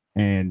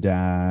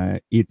 And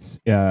it's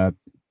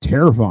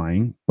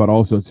terrifying, but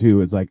also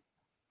too, it's like,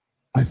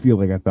 I feel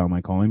like I found my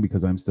calling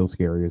because I'm still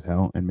scary as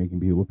hell and making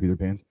people pee their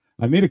pants.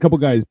 I made a couple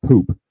guys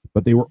poop,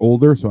 but they were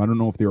older, so I don't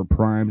know if they were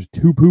primed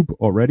to poop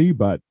already,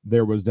 but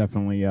there was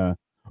definitely oh,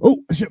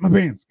 I shit my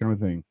pants kind of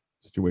thing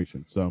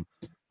situation. So,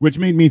 which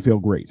made me feel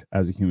great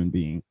as a human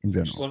being in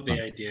general. I just love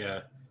the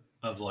idea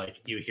of like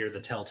you hear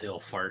the telltale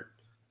fart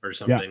or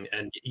something,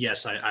 and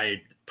yes,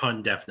 I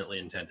pun definitely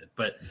intended,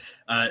 but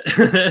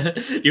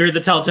you hear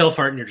the telltale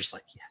fart and you're just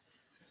like, yeah,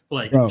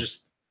 like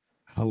just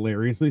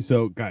hilariously.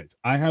 So guys,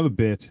 I have a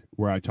bit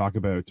where I talk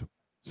about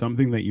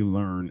something that you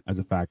learn as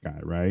a fat guy,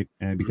 right?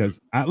 And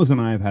because Atlas and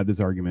I have had this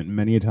argument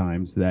many a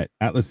times that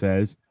Atlas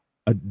says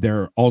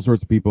there are all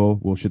sorts of people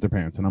will shit their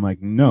pants, and I'm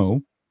like,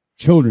 no,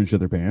 children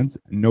shit their pants,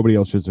 nobody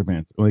else shits their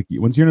pants. Like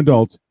once you're an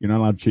adult, you're not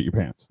allowed to shit your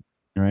pants,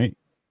 right?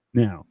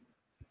 Now,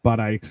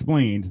 but I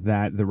explained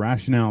that the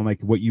rationale,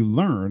 like what you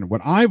learn, what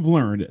I've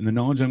learned, and the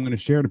knowledge I'm going to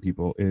share to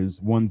people is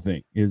one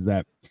thing: is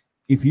that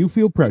if you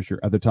feel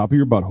pressure at the top of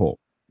your butthole,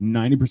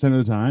 90% of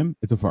the time,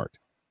 it's a fart.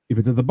 If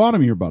it's at the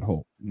bottom of your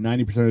butthole,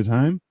 90% of the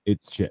time,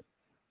 it's shit.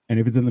 And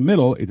if it's in the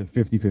middle, it's a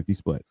 50-50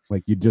 split.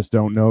 Like you just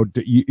don't know.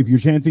 If you're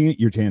chancing it,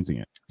 you're chancing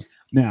it.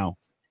 Now,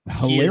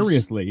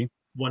 hilariously,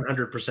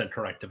 100%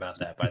 correct about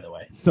that, by the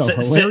way. So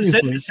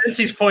hilariously, since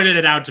he's pointed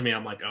it out to me,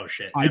 I'm like, oh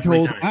shit. I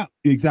told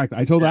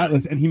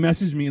Atlas, and he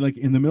messaged me like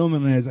in the middle of the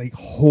night. I was like,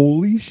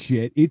 holy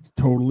shit, it's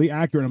totally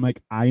accurate. I'm like,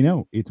 I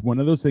know. It's one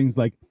of those things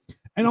like,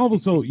 and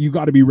also you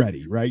got to be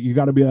ready, right? You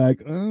got to be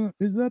like,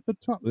 is that the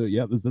top?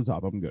 Yeah, this is the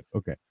top. I'm good.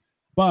 Okay.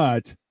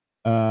 But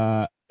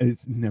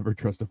it's never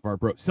trust a fart,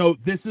 bro. So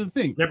this is the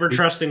thing. Never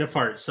trusting a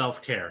fart,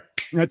 self-care.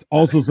 That's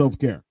also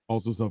self-care.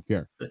 Also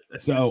self-care.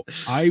 So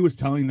I was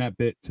telling that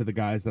bit to the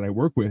guys that I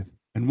work with,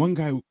 and one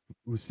guy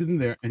was sitting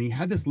there and he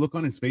had this look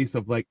on his face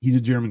of like, he's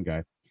a German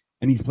guy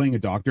and he's playing a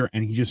doctor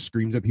and he just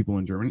screams at people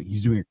in German.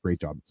 He's doing a great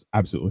job. It's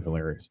absolutely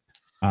hilarious.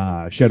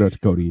 Shout out to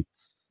Cody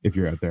if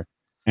you're out there.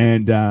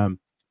 And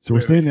so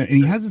we're standing there and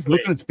he has this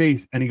look on his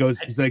face and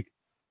he's like,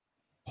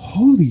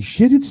 holy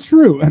shit, it's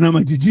true. And I'm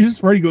like, did you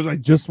just fart? He goes, I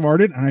just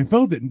farted and I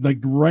felt it like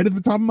right at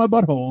the top of my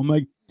butthole. I'm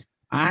like,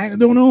 I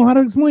don't know how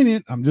to explain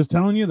it. I'm just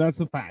telling you that's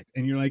the fact.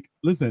 And you're like,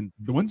 listen,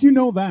 once you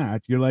know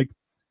that, you're like,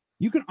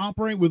 you can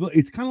operate with,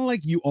 it's kind of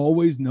like you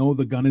always know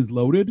the gun is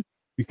loaded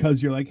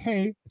because you're like,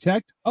 hey,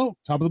 checked. Oh,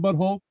 top of the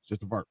butthole. It's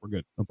just a fart. We're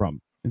good. No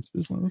problem. It's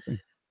just one of those things.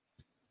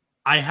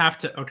 I have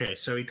to. Okay.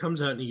 So he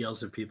comes out and he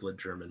yells at people in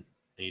German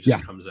and he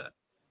just comes out.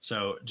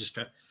 So just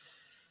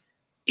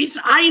it's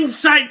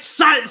inside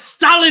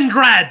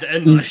Stalingrad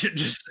and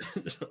just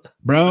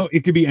bro, it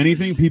could be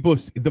anything. People,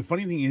 the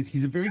funny thing is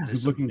he's a very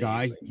good looking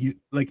guy. He's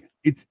like,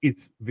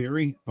 it's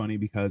very funny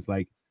because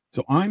like,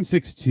 so I'm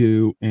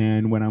 6'2",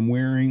 and when I'm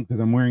wearing, because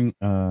I'm wearing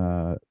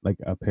like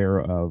a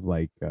pair of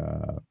like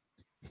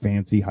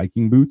fancy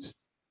hiking boots,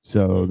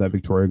 so that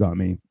Victoria got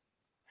me,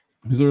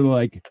 because they're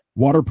like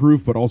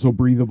waterproof but also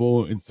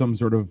breathable in some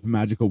sort of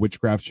magical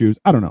witchcraft shoes.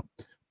 I don't know,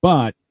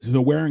 but so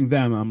wearing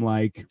them, I'm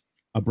like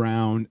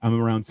around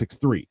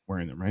 6'3"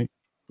 wearing them, right?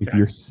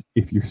 Okay.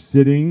 If you're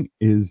sitting,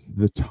 is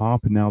the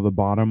top now the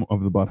bottom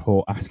of the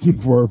butthole asking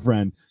for a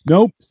friend?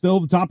 Nope, still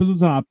the top is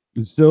the top.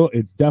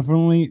 It's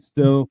definitely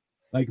still.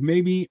 Like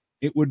maybe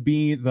it would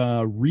be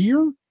the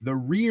rear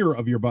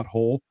of your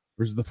butthole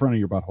versus the front of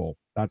your butthole.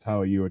 That's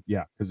how you would,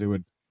 because it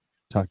would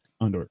tuck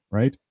under it,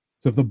 right?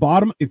 So if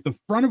the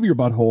front of your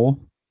butthole,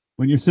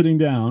 when you're sitting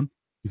down,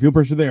 you feel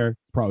pressure there, it's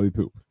probably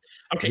poop.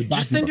 Okay,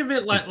 just think of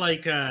it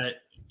like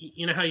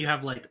you know how you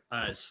have like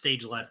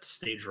stage left,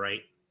 stage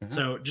right.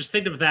 So just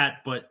think of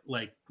that, but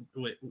like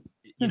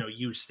you know,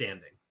 you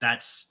standing.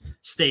 That's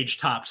stage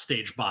top,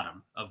 stage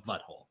bottom of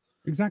butthole.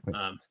 Exactly.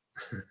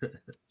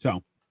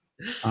 So.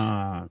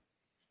 The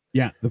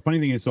funny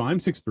thing is, so I'm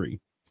 6'3".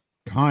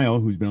 Kyle,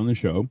 who's been on the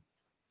show,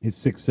 is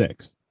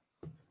 6'6".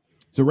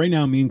 So right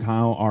now, me and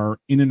Kyle are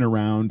in and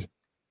around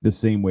the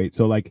same weight.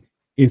 So like,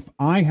 if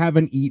I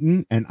haven't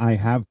eaten and I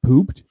have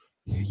pooped,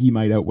 he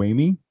might outweigh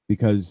me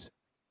because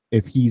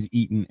if he's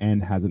eaten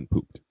and hasn't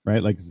pooped,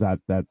 right? Like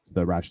that's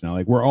the rationale.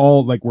 Like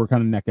we're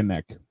kind of neck and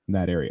neck in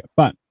that area.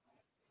 But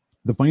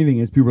the funny thing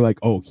is, people are like,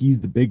 "Oh, he's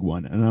the big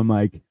one," and I'm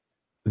like,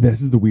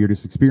 this is the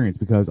weirdest experience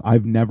because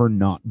I've never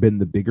not been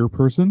the bigger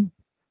person,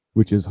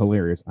 which is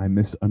hilarious. I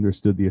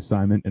misunderstood the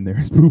assignment and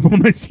there's poop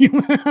on my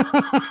ceiling.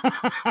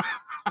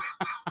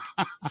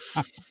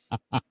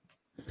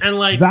 And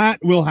like that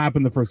will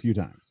happen the first few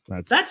times.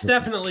 That's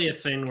definitely a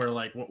thing where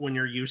like when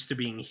you're used to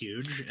being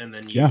huge and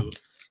then you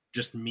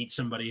just meet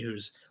somebody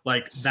who's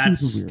like,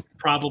 that's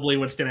probably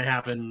what's going to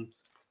happen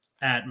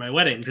at my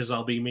wedding because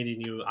I'll be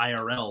meeting you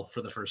IRL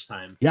for the first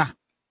time. Yeah.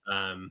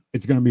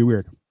 It's going to be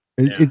weird.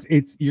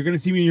 It's you're gonna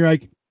see me and you're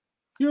like,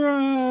 you're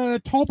a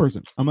tall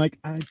person. I'm like,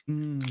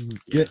 and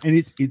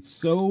it's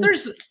so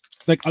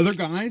like other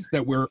guys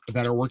that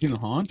are working the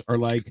haunt are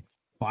like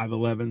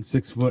 5'11",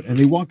 6 foot, and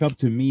they walk up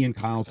to me and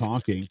Kyle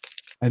talking,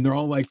 and they're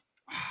all like,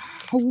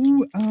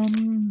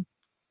 I'm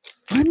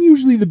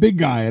usually the big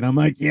guy, and I'm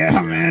like,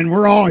 yeah, man,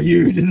 we're all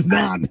huge. It's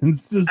not.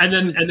 It's just. And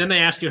then they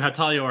ask you how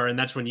tall you are, and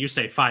that's when you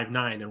say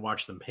 5'9" and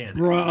watch them pan.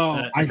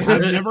 Bro, I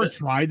have never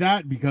tried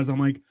that because I'm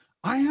like.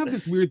 I have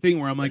this weird thing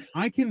where I'm like,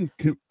 I can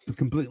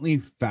completely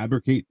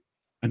fabricate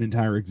an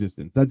entire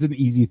existence. That's an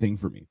easy thing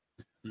for me.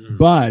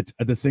 But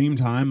at the same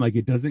time, like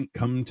it doesn't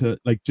come to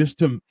like just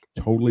to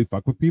totally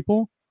fuck with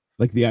people.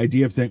 Like the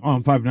idea of saying, oh,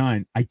 I'm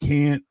 5'9", I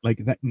can't like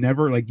that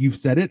never like you've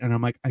said it. And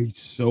I'm like, I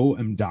so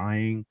am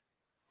dying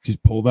to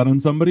pull that on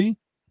somebody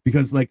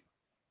because like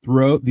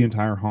throughout the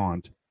entire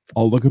haunt,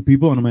 I'll look at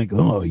people and I'm like,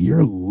 oh,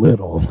 you're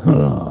little.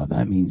 Oh,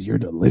 that means you're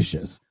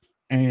delicious.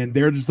 And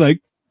they're just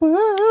like,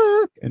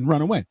 fuck, and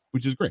run away,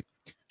 which is great.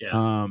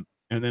 Yeah.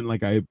 And then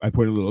like I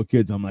point at little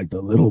kids, I'm like,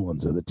 the little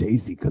ones are the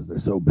tasty because they're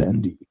so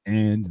bendy.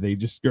 And they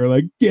just are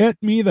like, get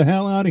me the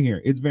hell out of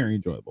here. It's very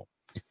enjoyable.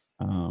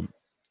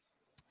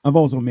 I've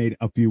also made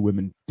a few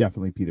women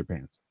definitely pee their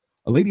pants.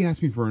 A lady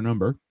asked me for a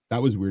number.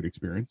 That was a weird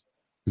experience.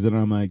 Because then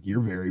I'm like,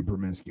 you're very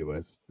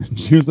promiscuous. And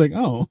she was like,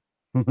 oh.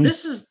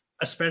 This is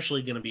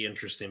especially going to be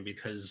interesting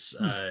because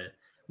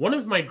one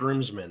of my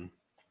groomsmen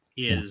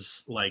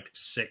is like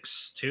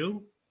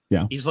 6'2".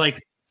 Yeah. He's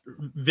like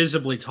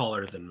visibly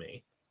taller than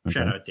me. Okay.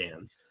 Shout out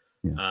Dan.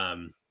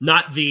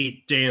 Not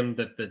the Dan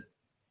that the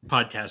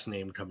podcast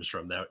name comes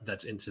from.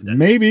 That's incidental.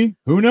 Maybe,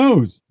 who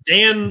knows?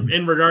 Dan,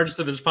 in regards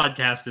to this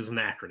podcast, is an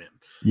acronym.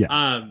 Yes.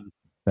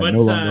 That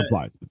no longer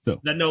applies, but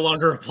still. That no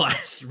longer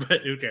applies,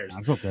 but who cares?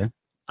 That's okay.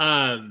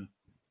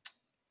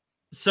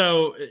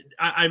 So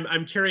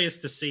I'm curious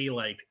to see,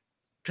 like,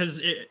 because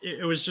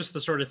it was just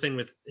the sort of thing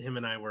with him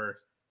and I where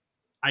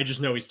I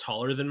just know he's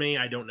taller than me.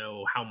 I don't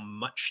know how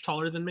much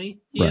taller than me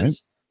he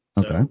is.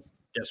 So okay.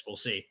 Guess we'll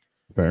see.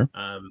 Fair.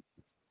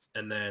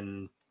 And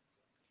then,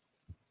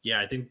 yeah,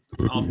 I think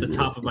off the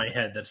top of my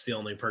head, that's the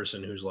only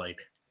person who's like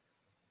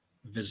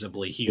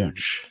visibly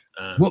huge.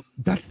 Yeah. Well,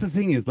 that's the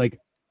thing is, like,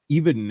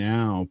 even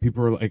now,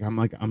 people are like, I'm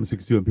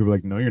 6'2", and people are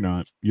like, no, you're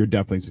not. You're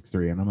definitely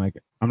 6'3", and I'm like,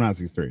 I'm not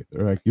 6'3".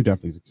 They're like, you're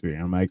definitely 6'3".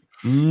 And I'm like,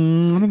 I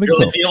don't think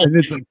so. And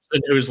it's like,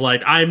 who's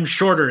like, I'm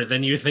shorter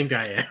than you think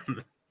I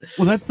am.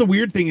 Well, that's the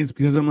weird thing is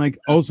because I'm like,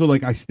 also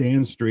like I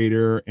stand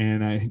straighter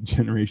and I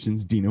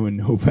generations Dino and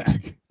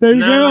Novak. There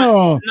you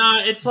go. No,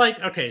 it's like,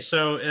 okay,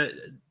 so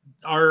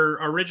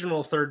our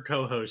original third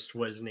co-host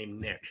was named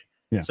Nick.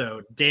 Yeah.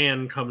 So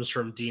Dan comes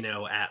from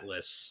Dino,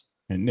 Atlas,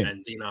 and Nick,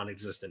 and the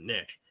non-existent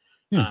Nick.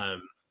 Yeah.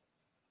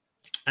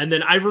 And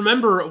then I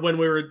remember when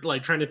we were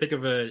like trying to think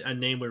of a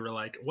name, we were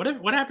like,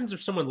 what happens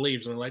if someone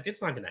leaves? And we're like,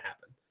 it's not going to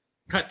happen.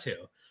 Cut to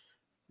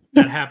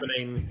that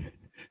happening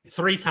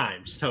 3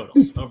 times total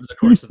over the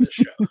course of this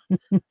show.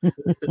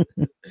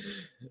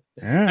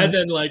 And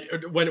then like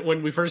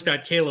when we first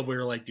got Caleb, we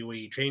were like, do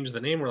we change the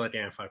name? We're like,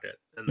 yeah, fuck it.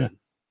 And then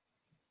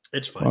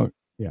it's fine. Well,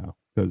 yeah,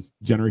 because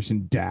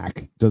Generation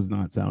DAC does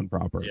not sound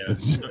proper. Yeah.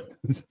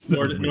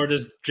 nor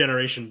does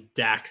Generation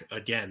DAC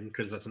again,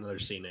 because that's another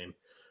C name.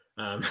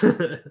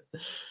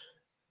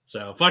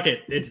 So fuck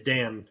it. It's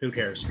Dan. Who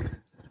cares?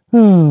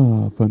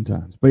 Oh, fun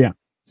times. But yeah,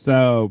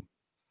 so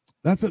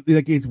that's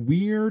like, it's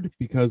weird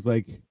because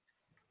like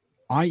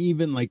I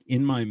even like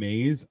in my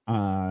maze,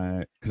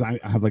 because I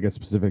have like a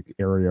specific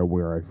area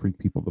where I freak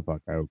people the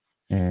fuck out,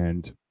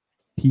 and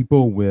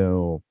people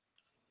will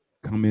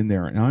come in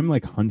there and I'm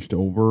like hunched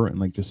over and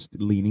like just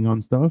leaning on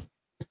stuff,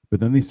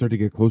 but then they start to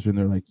get closer and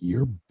they're like,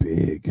 you're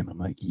big, and I'm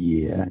like,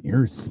 yeah,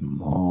 you're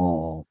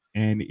small.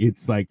 And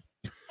it's like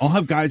I'll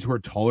have guys who are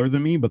taller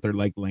than me, but they're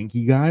like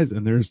lanky guys,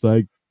 and they're just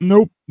like,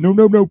 nope.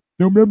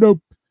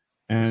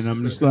 And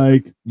I'm just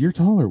like, you're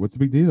taller. What's the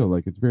big deal?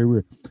 Like, it's very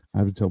weird. I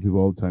have to tell people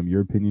all the time,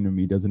 your opinion of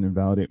me doesn't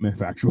invalidate my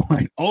factual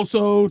line.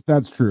 Also,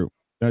 that's true.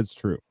 That's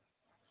fair.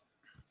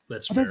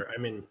 I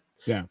mean,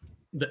 yeah.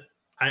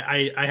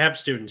 I have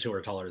students who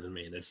are taller than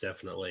me, and it's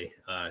definitely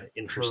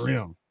interesting. For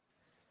real.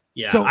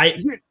 Yeah. So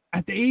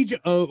at the age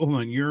of, hold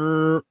on, are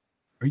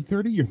you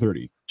 30? You're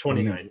 30.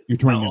 29. You're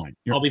 29.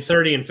 I'll be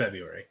 30 in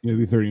February. You'll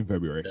be 30 in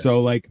February. Yeah.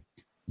 So like,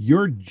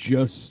 you're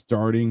just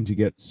starting to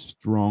get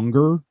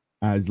stronger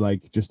as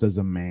like, just as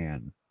a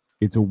man.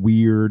 It's a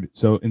weird,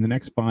 so in the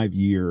next 5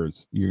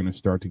 years, you're going to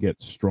start to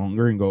get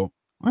stronger and go,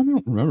 I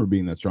don't remember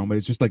being that strong, but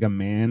it's just like a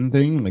man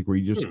thing, like where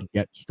you just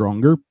get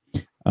stronger.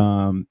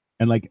 And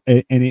like,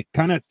 and it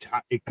kind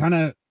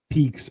of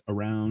peaks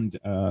around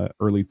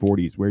early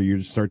 40s where you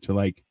just start to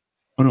like,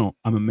 oh no,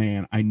 I'm a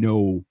man. I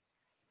know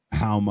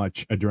how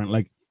much adrenaline,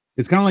 like,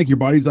 it's kind of like your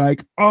body's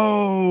like,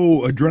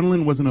 oh,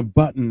 adrenaline wasn't a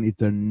button,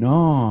 it's a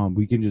knob.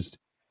 We can just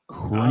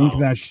crank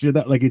that shit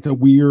up. Like, it's a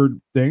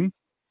weird thing.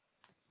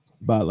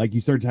 But like,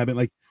 you start to have it,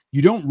 like,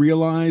 you don't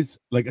realize,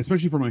 like,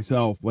 especially for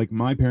myself, like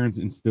my parents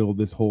instilled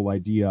this whole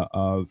idea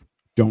of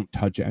don't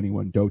touch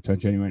anyone.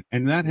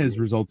 And that has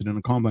resulted in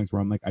a complex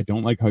where I'm like, I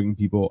don't like hugging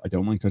people. I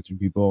don't like touching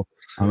people.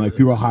 I'm like,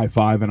 people high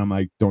five and I'm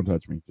like, don't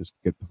touch me. Just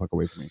get the fuck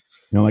away from me.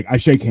 You know, like I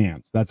shake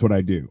hands. That's what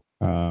I do.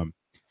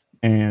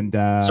 And so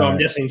I'm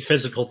guessing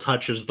physical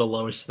touch is the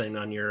lowest thing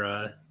on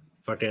your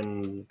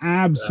fucking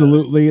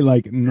absolutely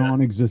like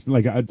non-existent.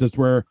 Like I just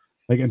where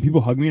like, and people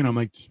hug me and I'm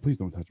like, just please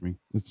don't touch me.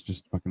 It's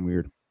just fucking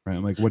weird, right?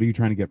 I'm like, what are you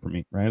trying to get from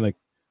me, right? Like,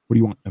 what do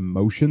you want?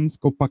 Emotions?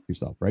 Go fuck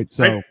yourself, right?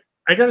 So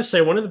I gotta say,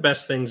 one of the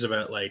best things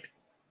about like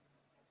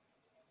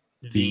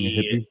being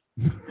a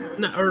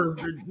hippie, or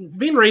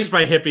being raised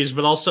by hippies,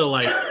 but also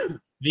like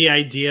the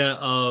idea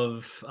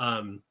of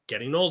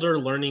getting older,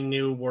 learning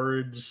new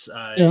words,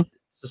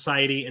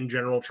 society in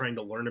general trying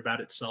to learn about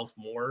itself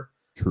more.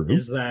 True.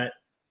 Is that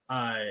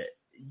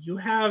you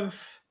have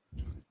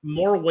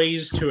more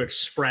ways to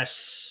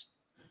express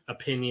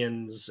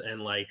opinions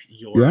and like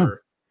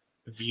your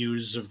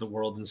views of the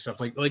world and stuff,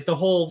 like the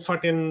whole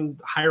fucking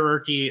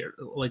hierarchy,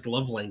 like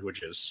love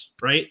languages,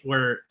 right?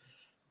 Where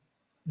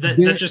that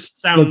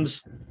just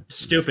sounds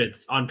stupid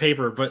on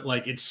paper, but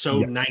like it's so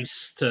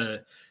nice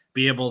to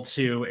be able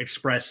to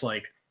express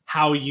like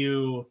how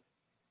you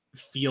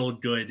feel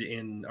good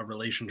in a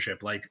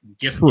relationship. Like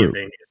gift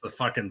giving is the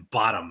fucking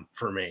bottom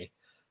for me.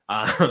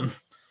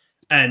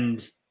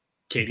 And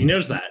Katie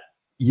knows that.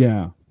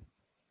 Yeah.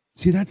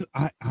 See, that's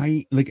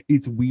I like,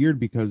 it's weird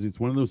because it's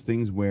one of those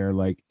things where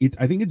like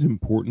I think it's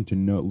important to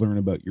learn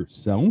about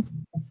yourself,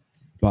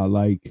 but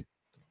like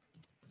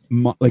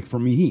for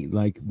me,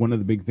 like one of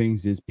the big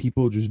things is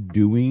people just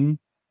doing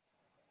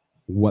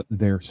what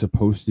they're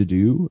supposed to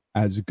do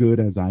as good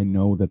as I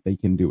know that they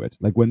can do it.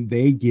 Like when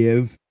they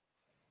give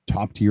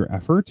top tier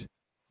effort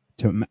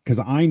because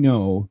I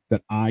know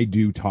that I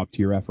do top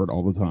tier effort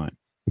all the time.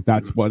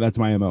 That's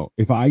my MO.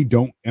 If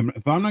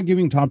I'm not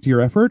giving top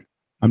tier effort,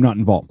 I'm not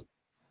involved.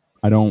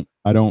 I don't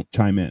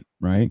chime in,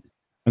 right?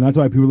 And that's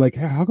why people are like,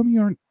 hey, how come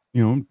you aren't,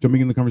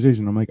 jumping in the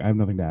conversation? I'm like, I have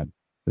nothing to add.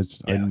 That's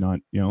just, I'm not,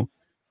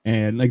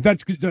 and like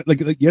that's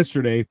like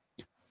yesterday,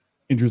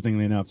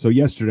 interestingly enough. So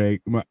yesterday,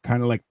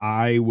 kind of like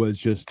I was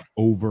just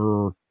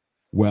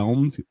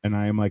overwhelmed, and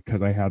I am like,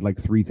 because I had like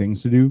 3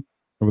 things to do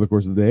over the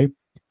course of the day,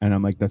 and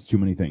I'm like, that's too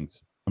many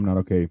things. I'm not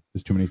okay.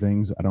 There's too many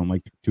things. I don't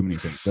like too many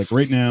things. Like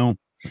right now,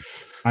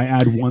 I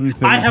add one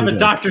thing. I have a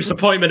doctor's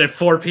appointment at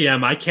 4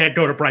 p.m. I can't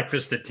go to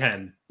breakfast at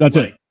 10. That's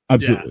it.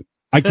 Absolutely. Yeah.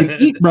 I can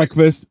eat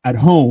breakfast at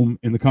home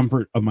in the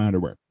comfort of my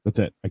underwear. That's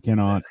it. I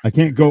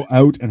can't go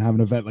out and have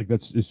an event like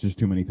that's. It's just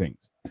too many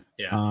things.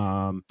 Yeah.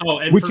 And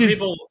which for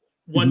people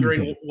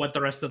wondering what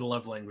the rest of the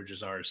love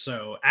languages are.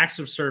 So acts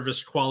of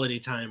service, quality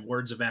time,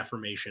 words of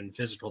affirmation,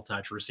 physical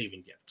touch,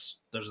 receiving gifts.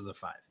 Those are the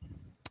 5.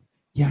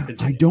 Yeah.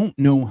 Continue. I don't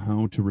know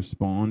how to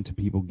respond to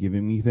people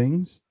giving me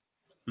things.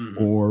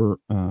 Or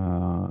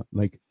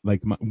like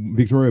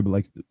Victoria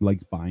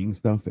likes buying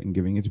stuff and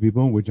giving it to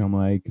people, which I'm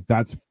like,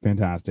 that's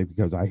fantastic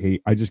because I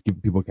just give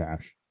people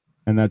cash,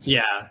 and that's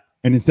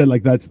and instead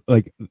like that's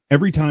like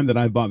every time that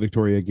I've bought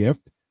Victoria a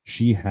gift,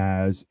 she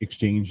has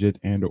exchanged it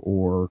and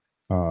or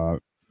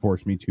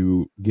forced me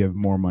to give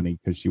more money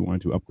because she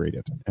wanted to upgrade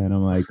it, and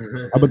I'm like,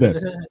 how about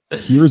this?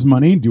 Here's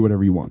money, do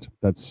whatever you want.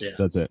 That's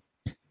it.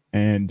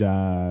 And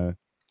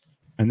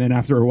then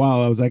after a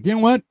while, I was like, you know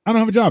what? I don't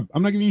have a job.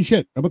 I'm not giving you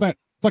shit. How about that?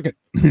 Suck it.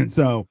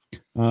 So,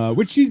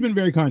 which she's been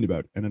very kind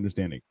about and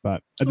understanding.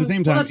 But at the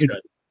same time,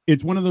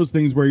 it's one of those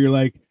things where you're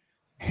like,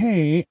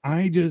 hey,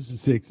 I just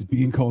 6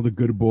 being called a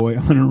good boy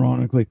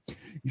unironically.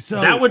 So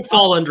that would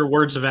fall under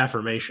words of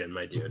affirmation,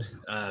 my dude.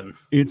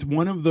 It's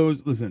one of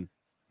those, listen,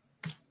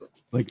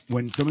 like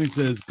when somebody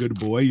says good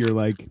boy, you're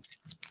like,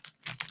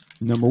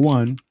 number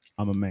 1,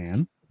 I'm a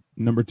man.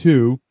 Number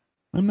 2,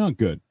 I'm not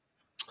good.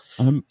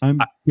 I'm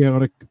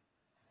chaotic.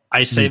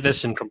 I say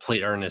this in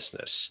complete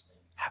earnestness.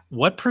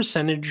 What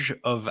percentage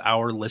of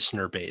our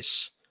listener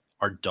base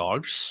are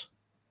dogs?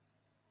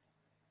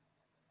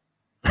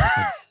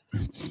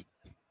 50.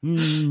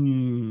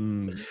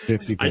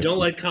 I don't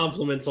like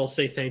compliments. I'll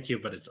say thank you,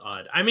 but it's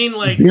odd. I mean,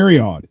 like very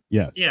odd.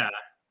 Yes. Yeah,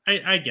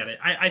 I get it.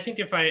 I think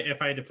if I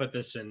had to put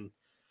this in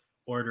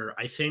order,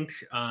 I think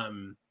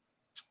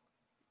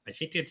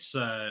it's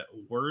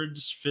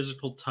words,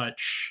 physical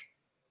touch,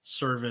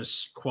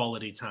 service,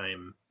 quality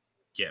time,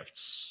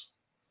 gifts.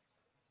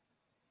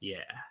 Yeah.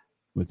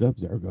 What's up,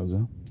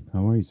 Zaragoza?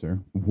 How are you, sir?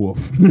 Woof.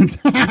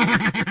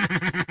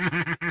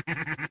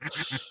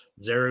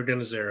 0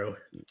 gonna 0.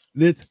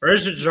 This or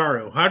is it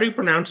Zaro? How do you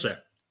pronounce it?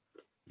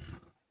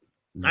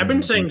 I've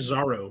been saying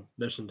Zaro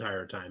this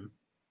entire time.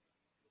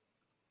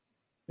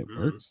 It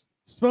works.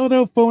 Spell it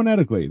out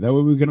phonetically. That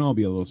way we can all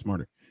be a little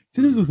smarter.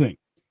 See, this is the thing: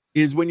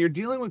 is when you're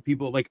dealing with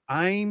people like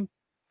I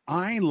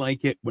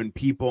like it when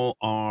people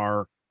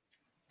are.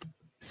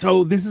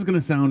 So this is going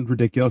to sound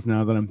ridiculous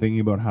now that I'm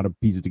thinking about how to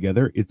piece it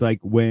together. It's like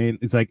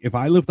if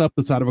I lift up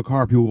the side of a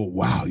car, people go,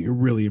 wow, you're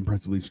really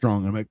impressively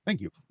strong. And I'm like,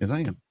 thank you. Yes, I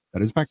am.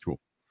 That is factual,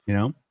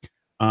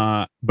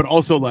 but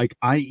also like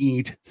I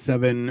eat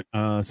 7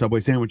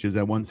 Subway sandwiches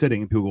at one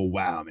sitting and people go,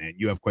 wow, man,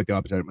 you have quite the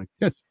opposite. I'm like,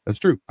 yes, that's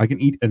true. I can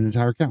eat an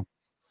entire cow.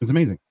 It's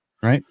amazing.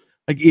 Right.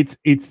 Like it's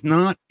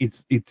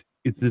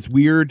this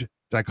weird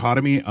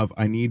dichotomy of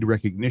I need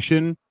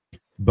recognition,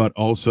 but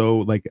also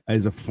like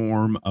as a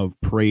form of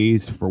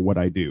praise for what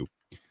I do.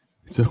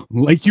 So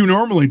like you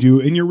normally do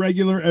in your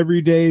regular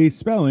everyday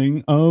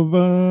spelling of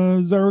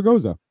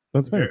Zaragoza.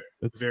 That's fair.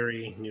 That's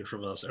very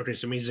neutral vowels. Okay,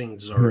 so I'm using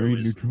Zaro. Very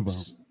neutral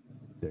vowel.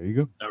 There you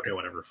go. Okay,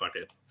 whatever. Fuck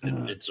it.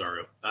 It's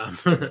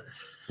Zaro.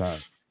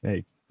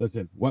 Hey,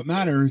 listen. What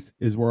matters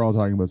is we're all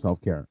talking about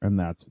self-care, and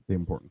that's the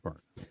important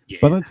part. Yeah.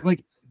 But that's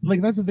like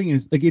that's the thing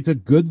is like it's a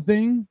good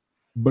thing,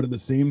 but at the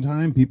same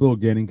time, people are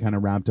getting kind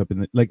of wrapped up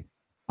in it. Like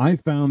I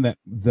found that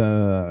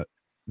the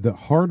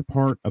hard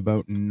part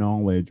about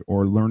knowledge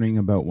or learning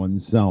about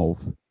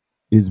oneself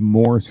is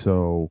more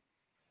so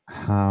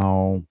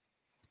how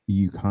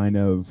you kind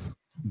of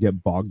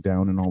get bogged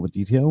down in all the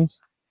details,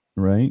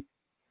 right?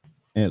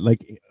 And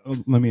like,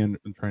 let me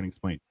try and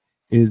explain.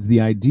 Is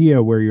the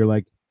idea where you're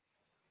like,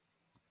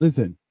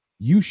 listen,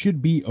 you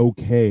should be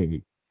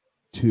okay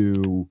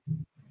to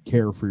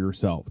care for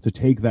yourself, to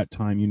take that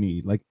time you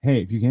need. Like,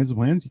 hey, if you cancel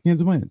plans, you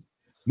cancel plans.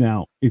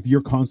 Now, if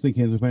you're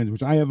constantly canceling plans,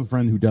 which I have a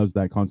friend who does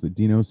that constantly.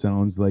 Dino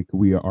sounds like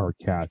we are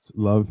cats.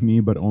 Love me,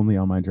 but only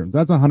on my terms.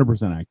 That's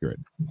 100% accurate.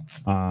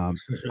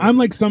 I'm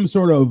like some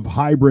sort of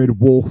hybrid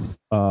wolf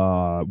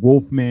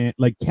man,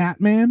 like cat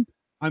man.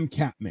 I'm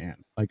cat man.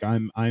 Like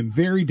I'm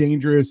very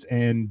dangerous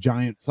and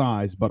giant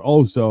size, but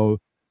also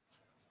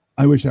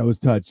I wish I was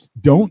touched.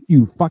 Don't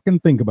you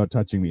fucking think about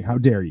touching me. How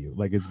dare you?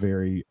 Like it's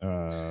very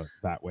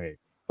that way.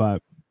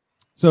 But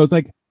so it's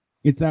like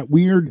it's that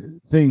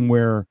weird thing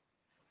where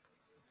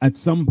at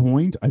some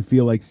point I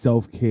feel like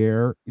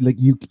self-care, like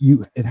you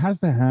it has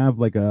to have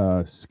like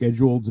a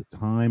scheduled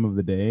time of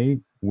the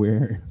day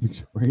where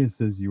Victoria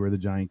says you are the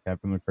giant cat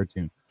from the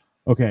cartoon.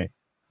 Okay,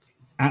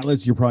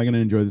 Atlas, you're probably going to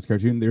enjoy this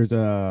cartoon. There's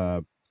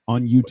a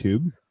on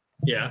YouTube.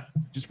 Yeah.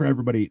 Just for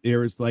everybody,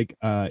 there's like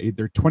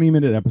they're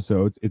 20-minute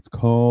episodes. It's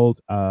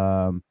called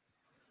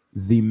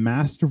The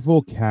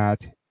Masterful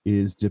Cat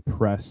is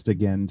Depressed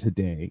Again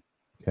Today.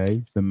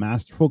 Okay, The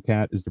Masterful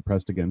Cat is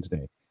Depressed Again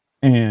Today,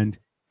 and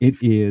it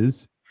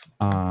is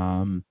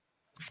the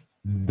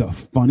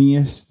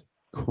funniest,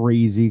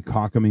 crazy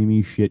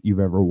cockamamie shit you've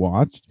ever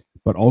watched.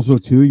 But also,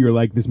 too, you're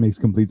like, this makes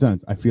complete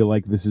sense. I feel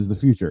like this is the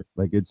future.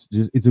 Like, it's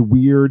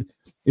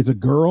a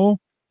girl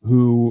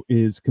who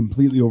is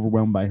completely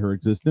overwhelmed by her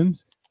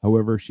existence.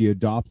 However, she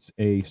adopts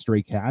a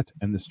stray cat,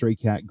 and the stray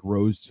cat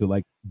grows to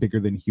like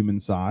bigger than human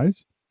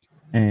size,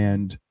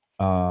 and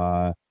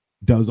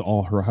does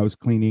all her house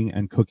cleaning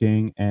and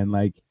cooking. And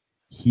like,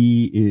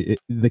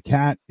 the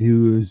cat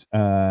who's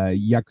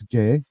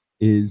Yakuje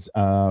is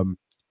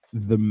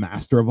the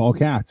master of all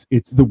cats.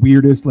 It's the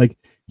weirdest, like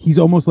he's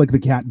almost like the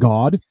cat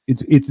god.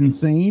 It's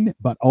insane,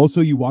 but also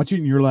you watch it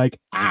and you're like,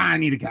 I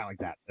need a cat like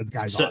that. That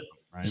guy's awesome,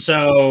 right?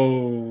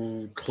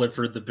 So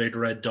Clifford the big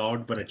red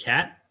dog, but a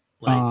cat?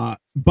 Like,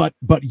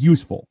 but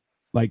useful.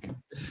 Like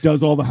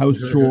does all the house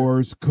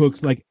chores,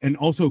 cooks like, and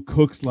also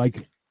cooks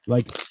like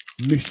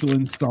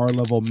Michelin star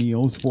level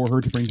meals for her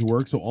to bring to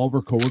work. So all of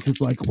her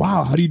coworkers are like,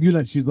 wow, how do you do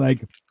that? She's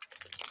like,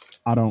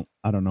 I don't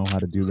know how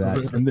to do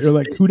that. And they're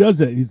like, who does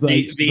it? He's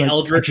like, the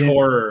eldritch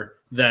horror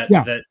that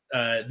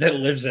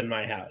lives in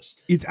my house.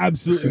 It's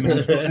absolutely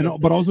magical. And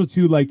but also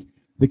too, like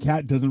the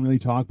cat doesn't really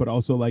talk, but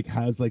also like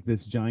has like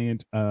this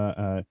giant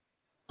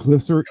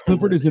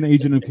Clifford is an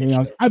agent of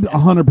chaos.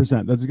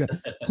 100%. That's a good.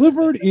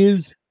 Clifford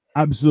is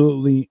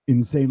absolutely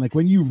insane. Like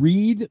when you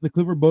read the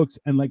Clifford books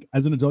and like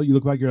as an adult you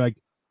look back, you're like,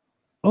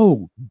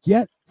 oh,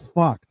 get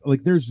fucked.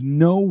 Like there's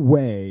no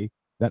way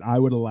that I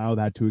would allow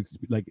that to Looks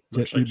like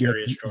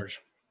Curious George.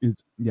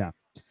 Is yeah.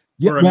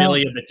 Or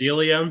Amelia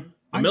Bedelia.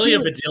 Amelia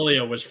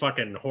Bedelia was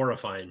fucking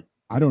horrifying.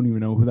 I don't even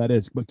know who that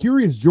is. But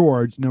Curious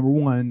George, number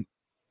one,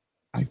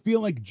 I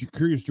feel like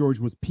Curious George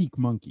was peak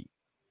monkey,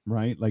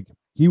 right? Like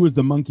he was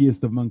the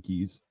monkiest of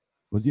monkeys.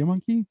 Was he a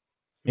monkey?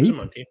 He was a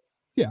monkey.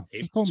 Yeah.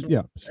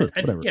 Yeah, sure.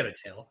 Whatever. He had a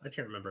tail. I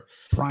can't remember.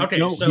 Okay,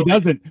 no, so he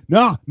doesn't.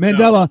 No,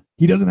 Mandela,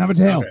 he doesn't have a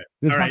tail.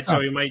 Okay. All right,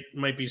 so he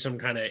might be some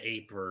kind of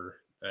ape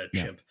or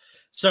chimp.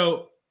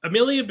 So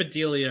Amelia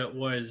Bedelia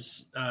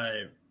was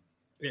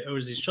it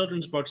was these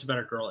children's books about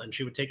a girl, and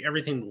she would take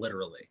everything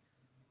literally.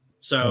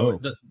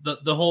 So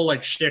the whole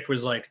like shtick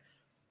was like,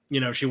 you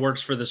know, she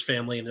works for this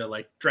family, and they're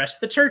like, dress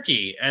the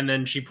turkey, and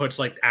then she puts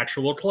like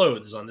actual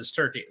clothes on this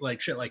turkey,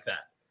 like shit like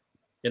that.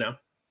 You know,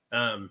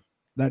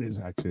 that is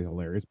actually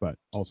hilarious, but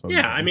also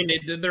I mean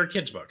they're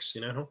kids' books,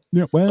 you know.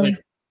 Yeah, well,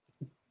 like,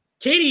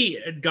 Katie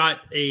got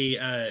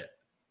a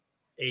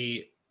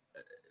The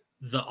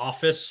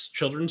Office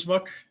children's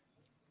book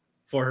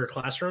for her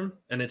classroom,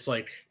 and it's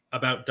like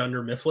about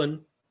Dunder Mifflin,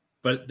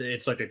 but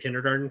it's like a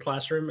kindergarten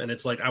classroom, and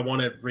it's like I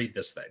want to read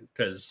this thing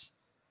because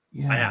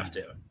I have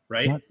to,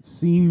 right? That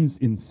seems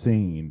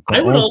insane.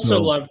 I would also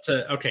love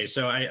to. Okay,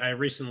 so I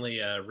recently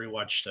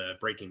rewatched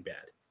Breaking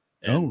Bad.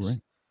 And,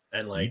 right.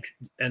 And like,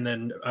 and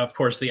then of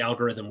course the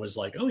algorithm was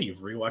like, oh, you've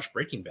rewatched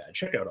Breaking Bad.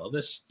 Check out all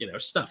this, you know,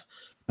 stuff.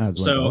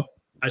 So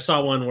I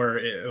saw one where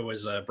it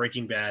was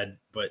Breaking Bad,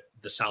 but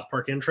the South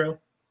Park intro,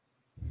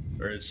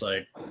 where it's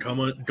like,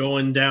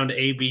 going down to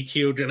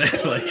ABQ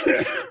tonight, like,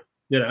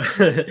 you know,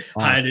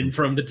 hiding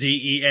from the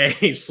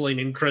DEA,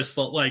 slinging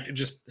crystal, like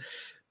just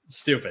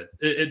stupid.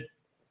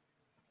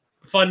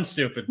 Fun,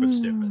 stupid, but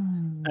stupid.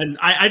 And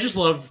I just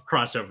love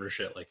crossover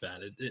shit like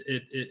that.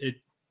 It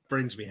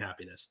brings me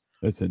happiness.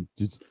 Listen,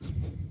 just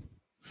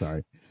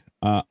sorry.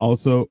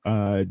 Also,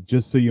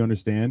 just so you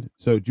understand,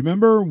 so do you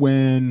remember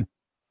when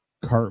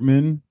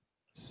Cartman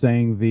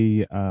sang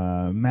the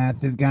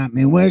 "Math Has Got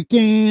Me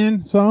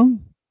Working"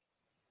 song?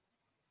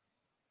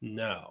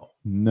 No.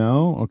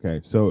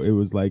 Okay, so it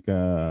was like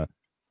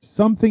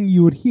something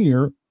you would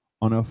hear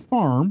on a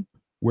farm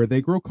where they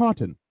grow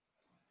cotton.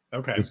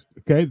 Okay.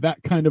 Okay,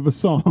 that kind of a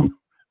song.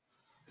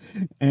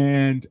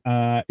 And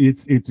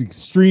it's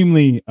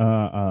extremely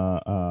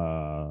not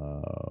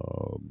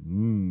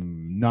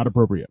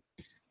appropriate.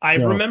 I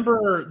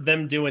remember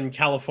them doing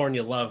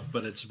California Love,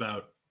 but it's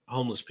about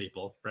homeless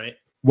people, right?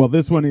 Well,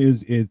 this one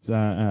it's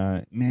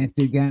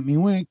Master got me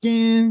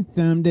working.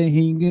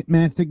 Someday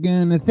Master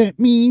gonna set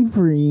me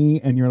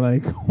free. And you're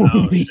like,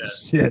 holy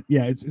shit.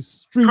 Yeah,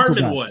 it's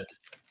Cartman Wood.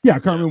 Yeah,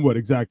 Cartman Wood,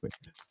 exactly.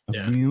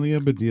 Yeah. Amelia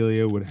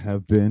Bedelia would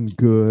have been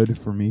good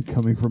for me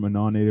coming from a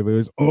non-native. It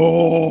was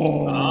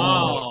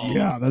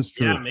yeah, that's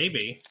true. Yeah,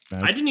 maybe.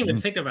 I didn't even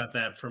think about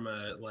that from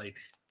a like.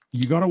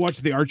 You got to watch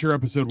the Archer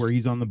episode where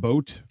he's on the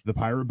boat, the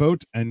pirate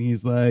boat, and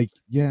he's like,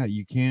 "Yeah,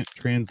 you can't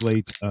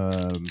translate." I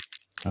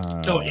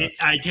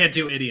can't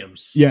do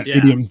idioms. Yeah,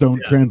 idioms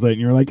don't translate,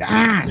 and you're like,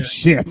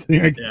 shit!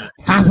 Like,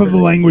 half of the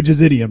language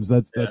is idioms.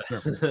 That's fair.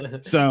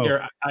 So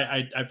here,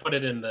 I put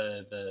it in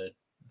the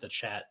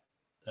chat.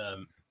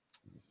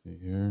 See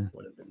here.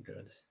 Would have been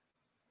good.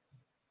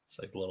 It's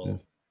like a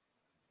little.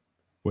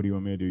 What do you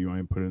want me to do? You want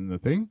me to put it in the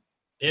thing?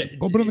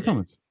 Put it in the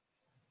comments.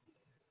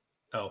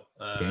 Oh,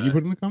 can you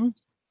put in the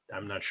comments?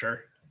 I'm not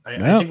sure. I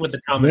Nope, think with the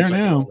it's comments there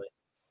I can now. only.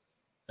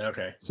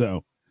 Okay.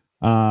 So,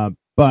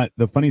 but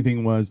the funny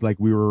thing was, like,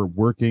 we were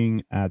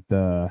working at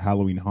the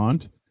Halloween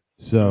haunt,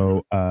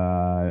 so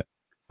I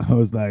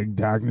was like,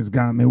 darkness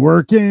got me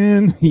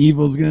working,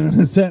 evil's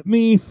gonna set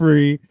me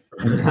free.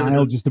 And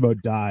Kyle just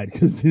about died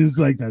because he was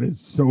like, that is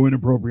so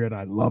inappropriate.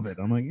 I love it.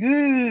 I'm like,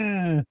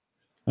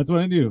 that's what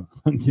I do.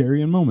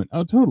 Hungarian moment.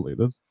 Oh, totally.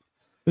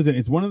 Listen,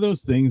 it's one of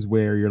those things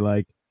where you're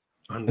like,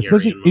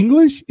 especially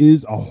English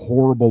is a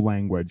horrible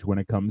language when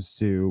it comes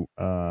to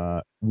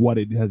what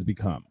it has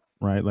become,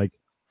 right? Like,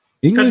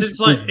 English it's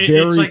like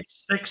it's like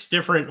 6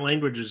 different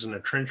languages in a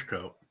trench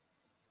coat.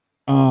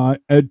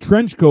 A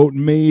trench coat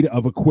made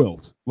of a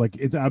quilt. Like,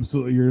 it's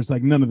absolutely, you're just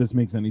like, none of this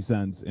makes any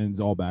sense, and it's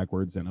all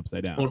backwards and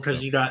upside down. Well,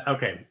 because you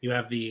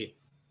have the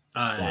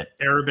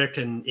Arabic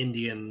and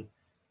Indian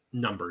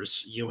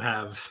numbers. You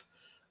have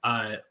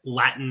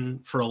Latin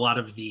for a lot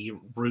of the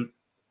root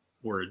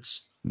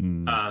words.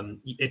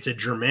 It's a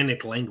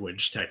Germanic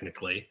language,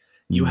 technically.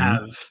 You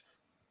have,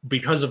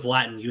 because of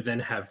Latin, you then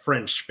have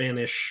French,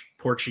 Spanish,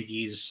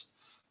 Portuguese,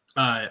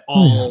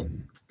 all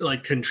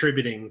like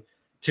contributing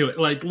to it.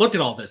 Like, look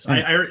at all this.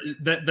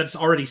 That's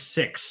already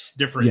 6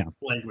 different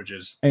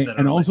languages.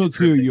 And also,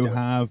 too, you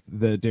have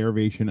the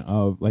derivation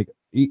of, like,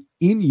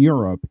 in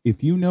Europe,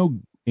 if you know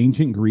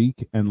ancient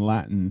Greek and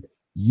Latin,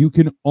 you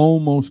can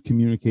almost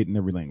communicate in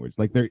every language,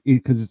 like, there,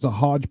 because it's a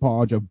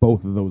hodgepodge of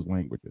both of those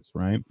languages,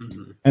 right?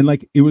 And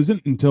like, it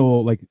wasn't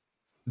until like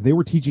they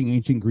were teaching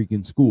ancient Greek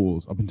in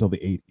schools up until the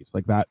 80s,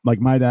 like that. Like,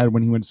 my dad,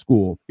 when he went to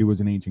school, it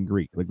was in ancient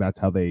Greek. Like, that's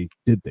how they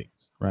did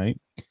things, right?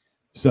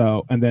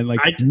 So, and then, like,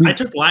 I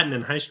took Latin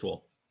in high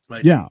school.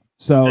 Like,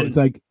 so it's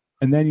like,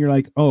 and then you're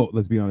like, oh,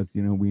 let's be honest,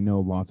 we know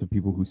lots of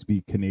people who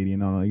speak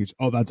Canadian on language.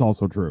 Oh, that's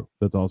also true.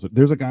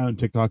 There's a guy on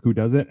TikTok who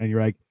does it, and you're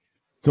like,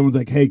 someone's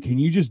like, hey, can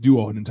you just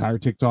do an entire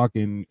TikTok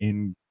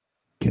in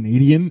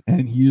Canadian?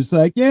 And he's just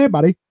like, yeah,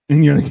 buddy.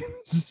 And you're like,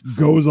 just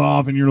goes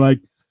off, and you're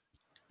like,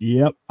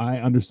 yep, I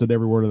understood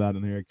every word of that.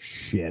 And they're like,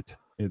 shit.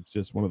 It's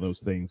just one of those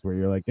things where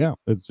you're like, yeah,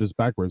 it's just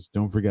backwards.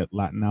 Don't forget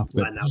Latin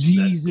alphabet.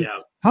 Jesus.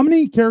 How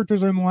many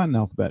characters are in the Latin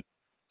alphabet?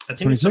 I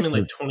think it's something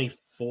like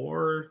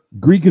 24.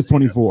 Greek is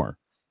 24.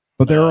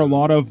 But there are a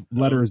lot of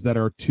letters that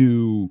are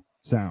 2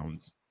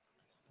 sounds.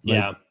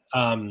 Like,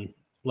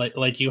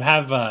 like you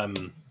have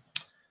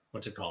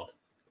what's it called?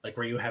 Like,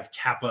 where you have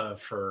kappa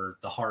for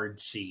the hard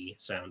C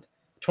sound.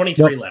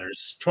 23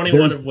 letters,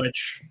 21 of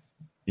which.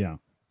 Yeah.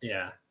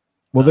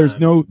 Well, there's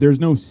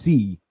no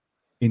C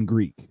in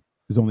Greek.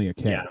 There's only a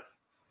K.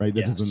 Right?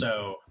 That doesn't,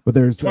 so, but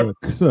there's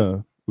X,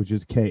 which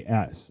is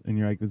KS, and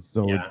you're like, this is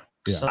so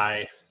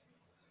psi.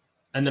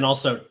 And then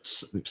also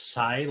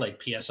psi, like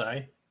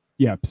PSI.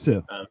 Yeah,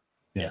 psi.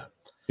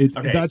 It's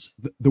that's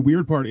the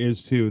weird part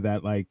is, too,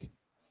 that, like,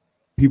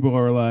 people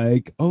are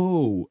like,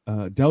 oh,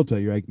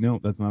 delta. You're like, no,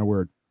 that's not a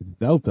word. It's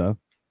delta.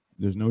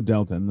 There's no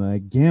delta. And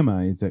like,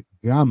 gamma is a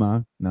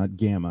gamma, not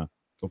gamma.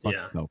 Go fuck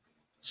yourself.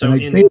 So,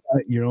 like, beta,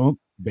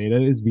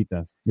 beta is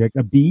vita. You're like,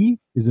 a B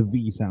is a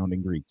V sound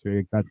in Greek. So you're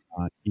like, that's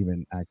not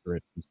even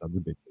accurate. It sounds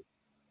a bit.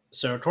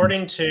 So,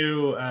 according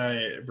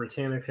to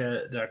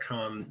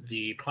Britannica.com,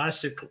 the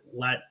classical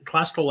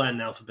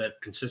Latin alphabet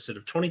consisted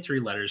of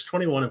 23 letters,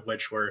 21 of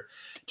which were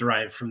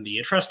derived from the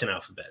Etruscan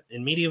alphabet.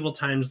 In medieval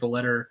times, the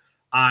letter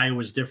I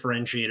was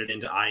differentiated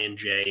into I and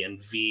J, and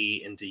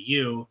V into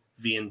U,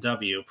 V and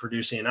W,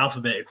 producing an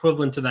alphabet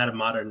equivalent to that of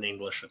modern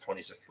English with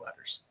 26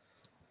 letters.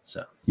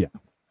 So,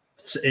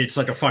 it's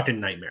like a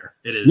fucking nightmare.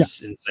 It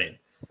is insane.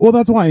 Well,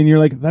 that's why. And you're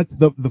like, that's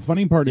the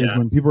funny part is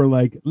when people are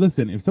like,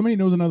 listen, if somebody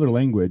knows another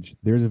language,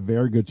 there's a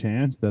very good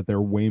chance that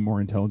they're way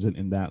more intelligent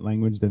in that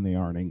language than they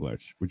are in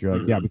English, which you're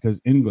like, yeah, because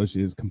English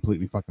is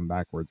completely fucking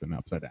backwards and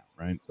upside down,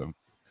 right? So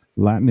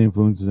Latin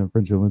influences and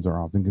French influences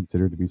are often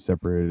considered to be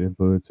separated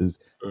influences.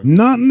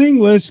 Not in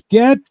English.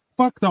 Get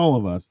fucked, all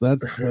of us. That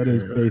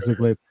is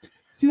basically.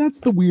 See, that's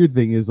the weird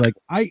thing is, like,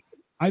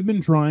 I've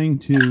been trying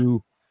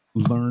to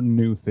learn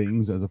new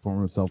things as a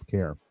form of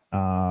self-care.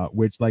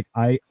 Which, like,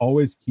 I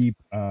always keep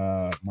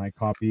my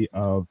copy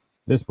of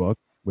this book,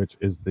 which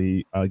is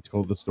I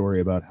told the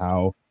story about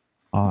how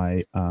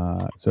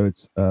so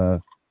it's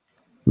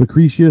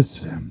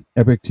Lucretius,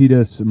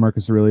 Epictetus,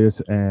 Marcus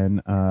Aurelius,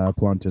 and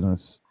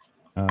Plotinus,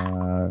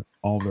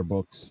 all their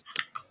books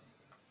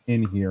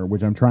in here,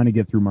 which I'm trying to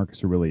get through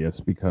Marcus Aurelius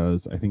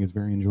because I think it's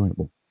very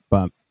enjoyable,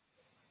 but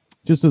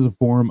just as a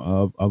form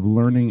of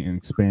learning and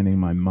expanding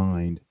my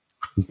mind,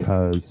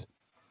 because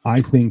I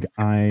think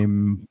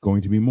I'm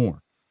going to be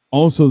more.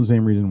 Also, the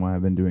same reason why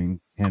I've been doing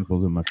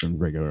handfuls of mushrooms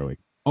regularly.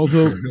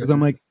 Also, because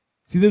I'm like,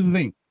 see, this is the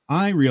thing.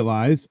 I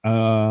realize,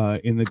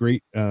 in the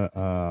great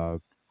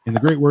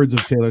words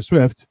of Taylor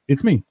Swift,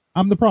 it's me.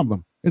 I'm the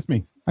problem. It's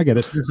me. I get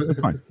it. It's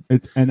fine.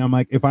 And I'm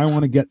like, if I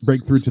want to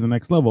break through to the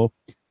next level,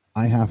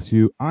 I have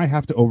to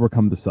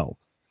overcome the self,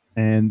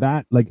 and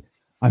that, like,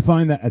 I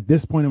find that at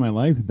this point in my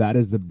life, that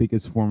is the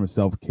biggest form of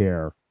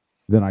self-care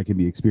that I can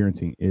be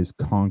experiencing, is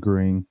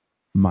conquering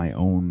my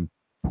own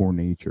poor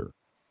nature,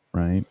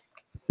 right?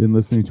 Been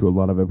listening to a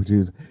lot of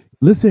episodes.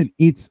 Listen,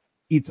 it's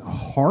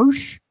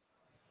harsh,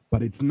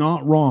 but it's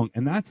not wrong.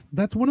 And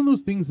that's one of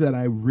those things that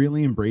I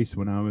really embraced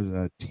when I was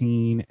a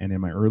teen and in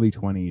my early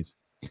 20s.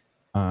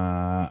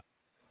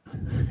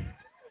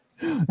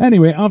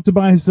 Anyway, off to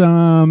buy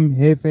some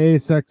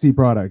Hefe sexy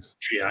products.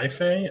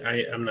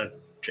 G-I-Fe? I'm not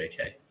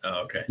JK.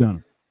 Oh, okay.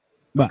 Done.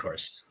 But of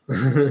course.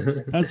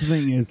 That's the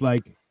thing is,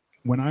 like,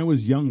 when I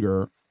was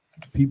younger,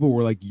 people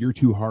were like, you're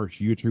too harsh,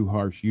 you're too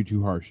harsh, you're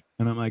too harsh.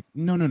 And I'm like,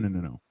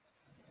 no.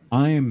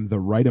 I am the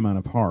right amount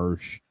of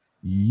harsh.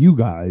 You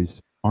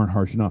guys aren't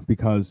harsh enough,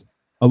 because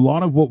a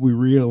lot of what we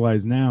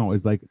realize now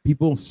is like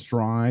people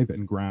strive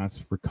and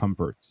grasp for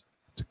comforts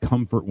to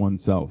comfort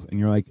oneself. And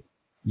you're like,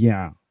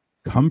 yeah,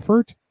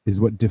 comfort is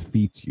what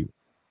defeats you.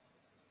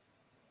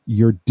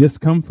 Your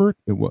discomfort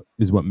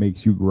is what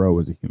makes you grow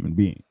as a human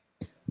being,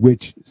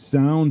 which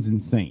sounds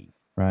insane,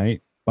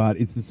 right? But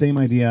it's the same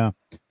idea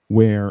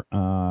where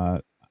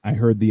I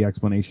heard the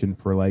explanation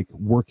for like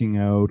working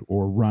out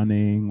or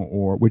running,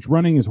 which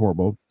running is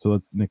horrible. So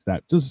let's nix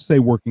that. Just say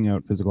working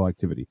out, physical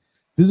activity.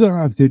 Physical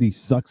activity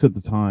sucks at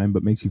the time,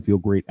 but makes you feel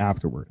great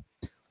afterward.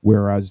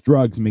 Whereas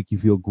drugs make you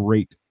feel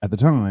great at the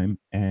time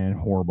and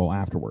horrible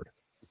afterward.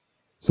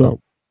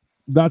 So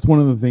that's one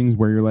of the things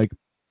where you're like,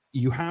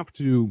 you have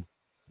to,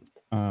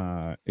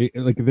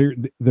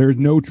 there's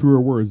no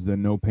truer words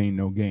than no pain,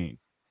 no gain,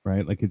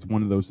 right? Like it's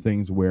one of those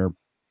things where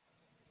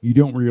you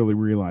don't really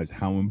realize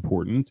how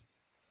important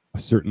a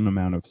certain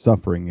amount of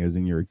suffering is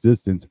in your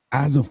existence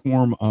as a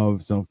form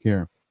of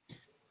self-care.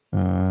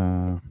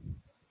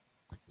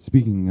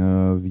 Speaking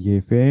of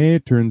Yefe,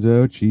 it turns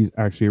out she's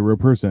actually a real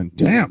person.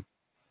 Damn,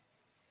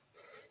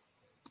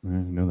 I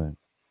didn't know that.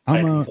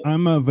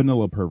 I'm a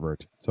vanilla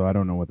pervert, so I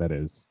don't know what that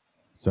is.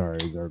 Sorry,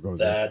 there goes.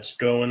 That's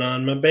going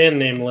on my band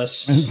name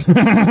list.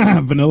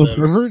 Vanilla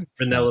pervert.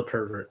 Vanilla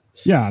pervert.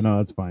 Yeah, no,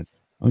 that's fine.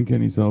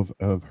 Uncanny self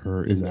of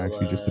her is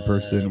actually just a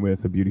person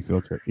with a beauty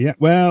filter. Yeah,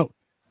 well,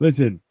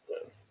 listen,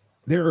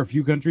 there are a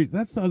few countries.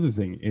 That's the other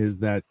thing, is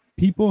that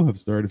people have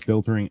started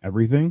filtering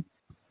everything,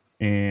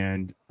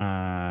 and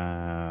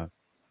that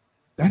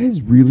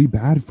is really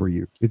bad for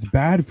you. It's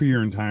bad for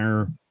your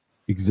entire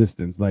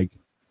existence. Like,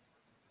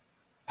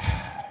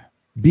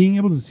 being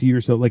able to see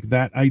yourself, like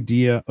that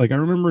idea, like I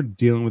remember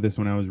dealing with this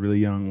when I was really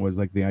young, was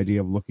like the idea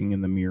of looking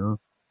in the mirror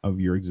of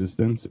your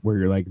existence, where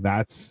you're like,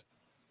 that's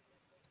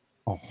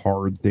a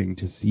hard thing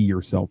to see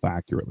yourself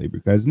accurately,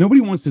 because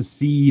nobody wants to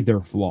see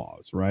their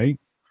flaws, right?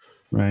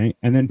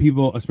 And then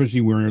people,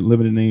 especially we're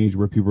living in an age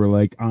where people are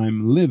like,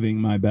 I'm living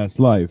my best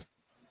life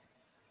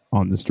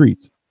on the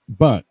streets.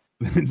 But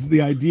it's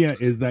the idea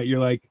is that you're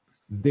like,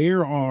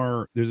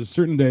 there's a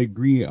certain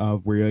degree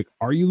of where you're like,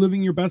 are you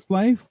living your best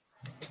life?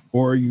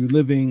 Or are you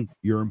living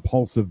your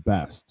impulsive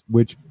best?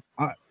 Which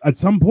at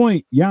some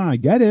point, yeah, I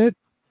get it.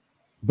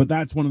 But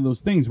that's one of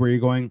those things where you're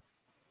going,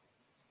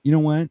 you know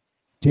what?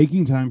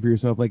 Taking time for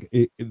yourself, like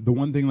the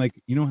one thing, like,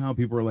 you know how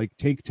people are like,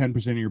 take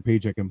 10% of your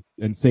paycheck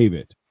and save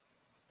it.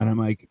 And I'm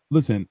like,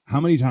 listen, how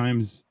many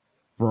times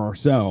for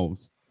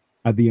ourselves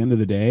at the end of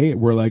the day,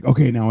 we're like,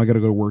 okay, now I got to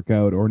go work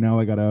out, or now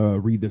I got to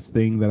read this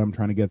thing that I'm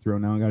trying to get through.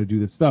 Now I got to do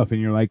this stuff.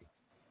 And you're like,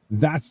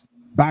 that's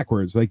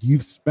backwards. Like,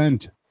 you've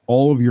spent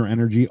all of your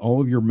energy,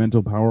 all of your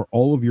mental power,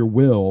 all of your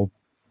will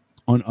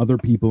on other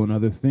people and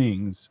other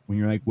things, when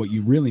you're like, what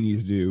you really need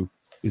to do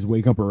is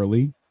wake up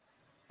early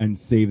and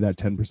save that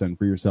 10%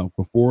 for yourself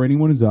before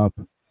anyone is up.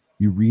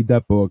 You read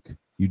that book,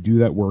 you do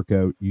that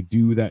workout, you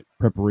do that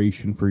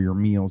preparation for your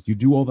meals, you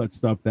do all that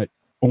stuff that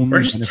only,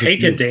 or just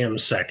take a damn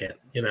second,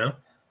 you know,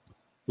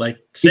 like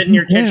sit in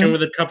your kitchen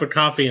with a cup of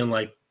coffee and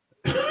like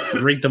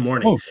drink the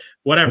morning,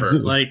 whatever.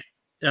 Absolutely. Like,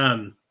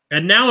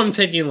 and now I'm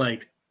thinking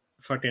like,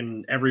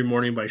 fucking Every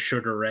Morning by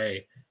Sugar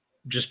Ray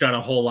just got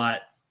a whole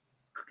lot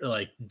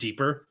like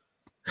deeper.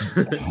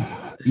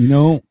 You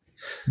know,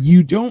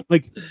 you don't,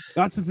 like,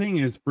 that's the thing,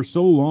 is for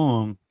so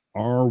long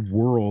our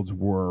worlds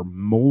were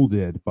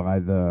molded by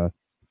the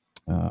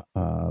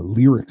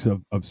lyrics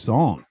of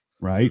song,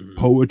 right? Mm-hmm.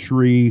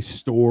 Poetry,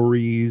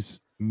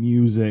 stories,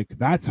 music.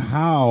 That's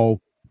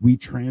how we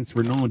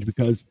transfer knowledge.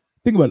 Because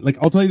think about it, like,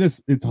 I'll tell you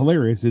this, it's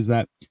hilarious, is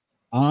that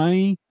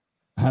I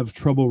have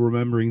trouble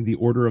remembering the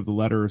order of the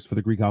letters for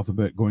the Greek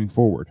alphabet going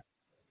forward,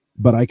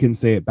 but I can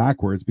say it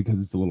backwards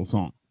because it's a little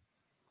song.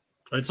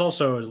 It's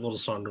also a little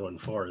song going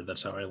forward.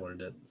 That's how I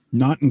learned it.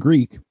 Not in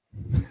Greek.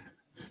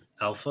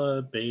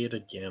 Alpha,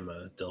 beta,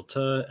 gamma,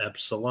 delta,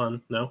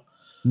 epsilon. No.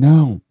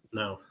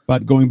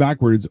 But going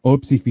backwards,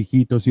 and people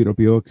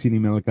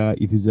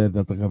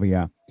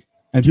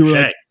were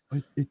like,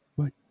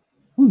 what?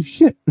 Holy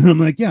shit. And I'm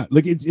like, yeah,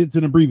 like it's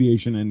an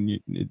abbreviation, and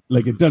it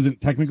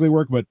doesn't technically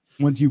work, but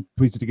once you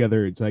piece it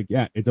together, it's like,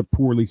 yeah, it's a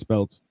poorly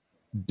spelt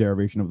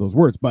derivation of those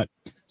words. But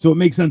so it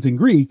makes sense in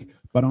Greek,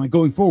 but I'm like,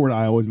 going forward,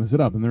 I always mess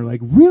it up. And they're like,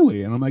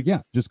 really? And I'm like,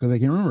 yeah, just because I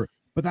can't remember it.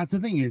 But that's the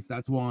thing, is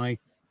that's why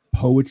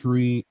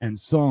poetry and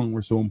song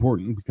were so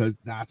important, because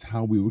that's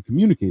how we would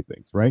communicate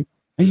things, right?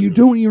 And you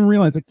don't even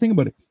realize, like, think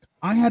about it.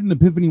 I had an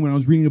epiphany when I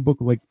was reading a book,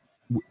 like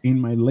in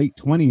my late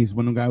 20s,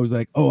 when a guy was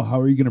like, oh, how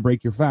are you going to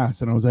break your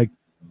fast? And I was like,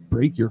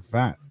 break your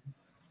fast?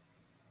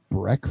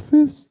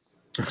 Breakfast?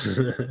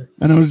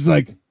 And I was just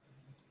like,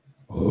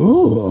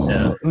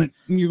 oh, like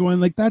you're going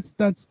like that's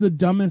the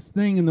dumbest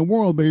thing in the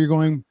world, but you're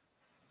going,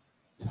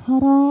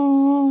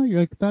 ta-da! You're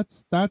like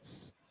that's.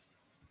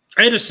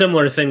 I had a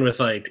similar thing with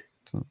like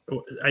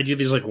I do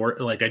these like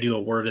I do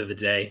a word of the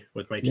day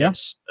with my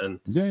kids, and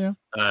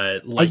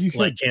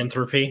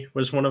lycanthropy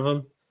was one of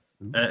them,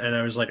 and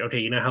I was like, okay,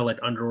 you know how like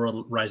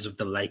Underworld Rise of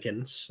the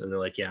Lycans, and they're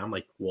like, yeah, I'm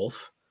like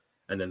wolf,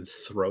 and then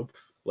thrope,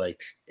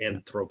 like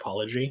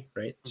anthropology,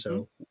 right?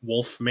 So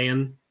wolf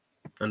man,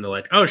 and they're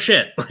like, oh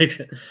shit, like,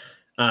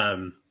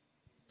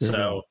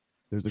 so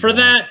for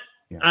that,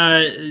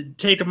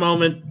 take a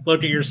moment,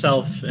 look at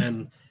yourself,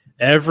 and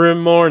every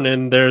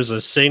morning there's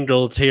a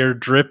single tear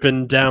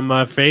dripping down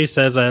my face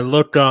as I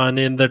look on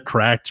in the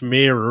cracked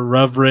mirror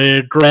of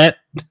regret.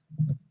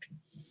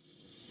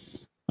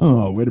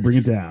 Oh, way to bring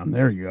it down.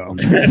 There you go.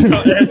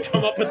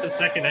 Come up with the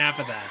second half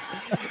of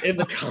that in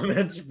the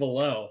comments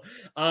below.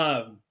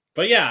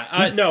 But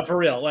yeah, no, for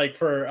real. Like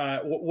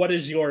for what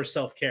is your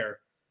self-care?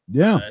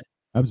 Yeah,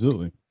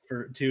 absolutely.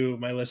 To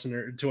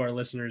our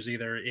listeners,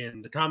 either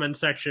in the comment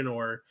section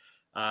or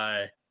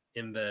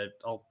in the,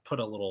 I'll put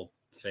a little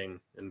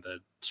thing in the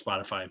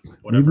Spotify,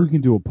 whatever. Maybe we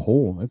can do a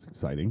poll. That's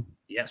exciting.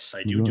 Yes,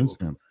 I do it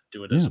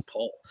as a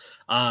poll.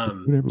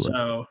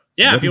 So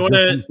yeah, what if you want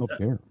to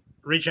self-care?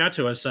 Reach out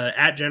to us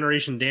at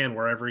Generation Dan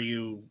wherever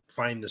you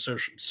find the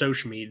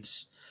social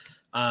medias,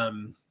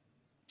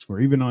 or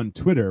even on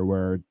Twitter,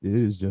 where it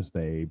is just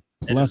a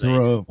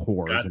plethora of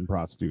whores and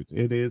prostitutes.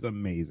 It is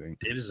amazing.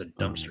 It is a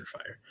dumpster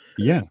fire.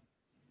 Yeah.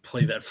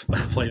 Play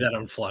that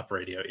on flop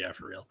radio. Yeah,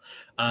 for real.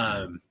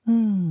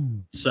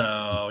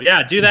 So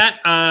yeah, do that.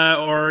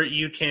 Or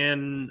you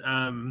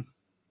can,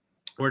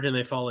 where can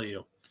they follow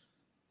you?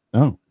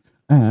 Oh,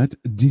 at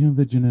Dino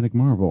the Genetic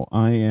Marvel.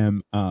 I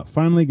am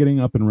finally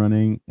getting up and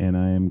running, and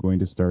I am going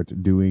to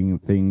start doing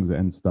things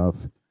and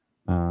stuff.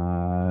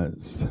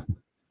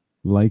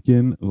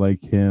 Liken,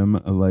 like him,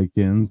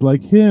 likens,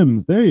 like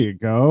hymns. There you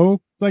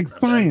go. It's like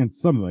science,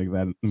 something like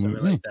that.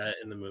 Something like that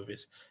in the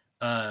movies.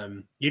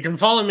 You can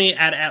follow me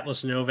at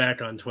Atlas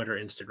Novak on Twitter,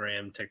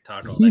 Instagram,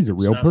 TikTok. He's a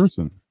real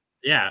person.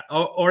 Yeah,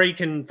 or you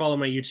can follow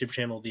my YouTube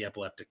channel, The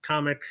Epileptic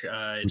Comic.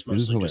 It's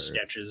mostly just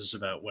sketches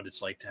about what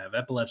it's like to have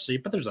epilepsy,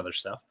 but there's other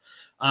stuff.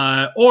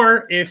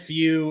 Or if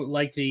you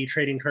like the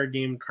trading card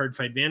game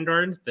Cardfight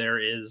Vanguard, there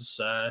is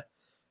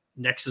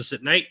Nexus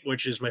at Night,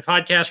 which is my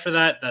podcast for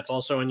that. That's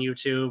also on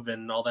YouTube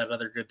and all that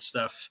other good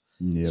stuff.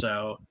 Yep.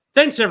 So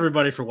thanks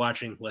everybody for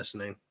watching,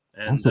 listening,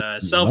 and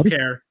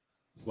self-care.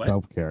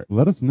 Self-care.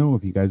 Let us know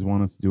if you guys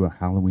want us to do a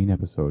Halloween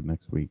episode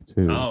next week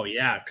too. Oh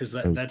yeah, because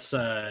that's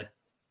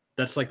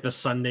like the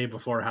Sunday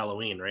before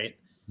Halloween, right?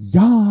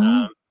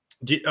 Yeah.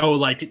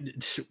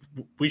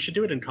 We should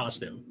do it in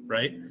costume,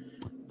 right?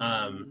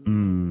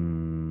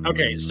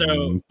 Okay,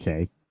 so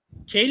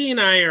Katie and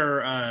I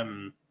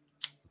are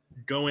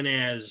going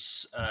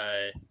as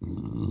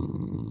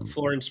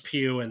Florence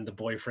Pugh and the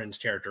boyfriend's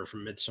character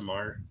from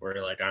Midsommar,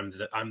 where like I'm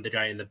the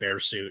guy in the bear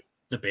suit,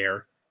 the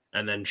bear,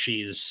 and then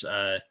she's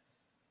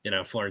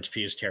Florence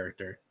Pugh's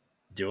character.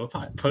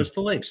 Post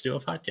the links, do a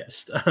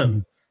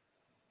podcast.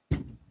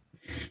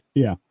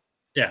 Yeah.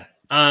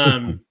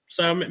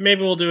 So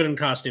maybe we'll do it in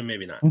costume,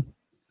 maybe not.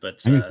 But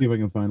I'm gonna see if I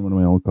can find one of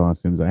my old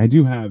costumes. I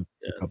do have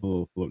a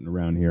couple floating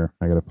around here.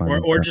 I gotta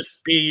find or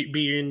just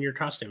be in your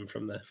costume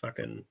from the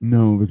fucking.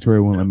 No,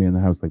 Victoria won't let me in the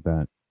house like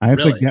that. I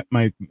have to get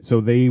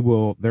so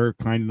they're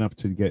kind enough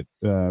to get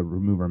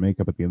remove our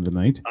makeup at the end of the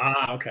night.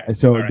 Okay.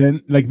 So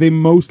then like they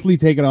mostly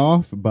take it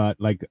off, but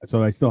like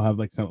so I still have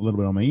like a little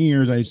bit on my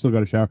ears. I still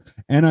got to shower,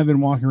 and I've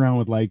been walking around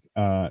with like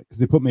because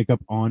they put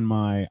makeup on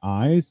my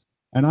eyes.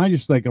 And I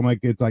just like, I'm like,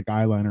 it's like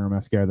eyeliner or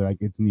mascara. They're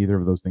like, it's neither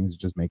of those things. It's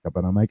just makeup.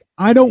 And I'm like,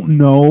 I don't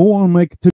know. I'm like,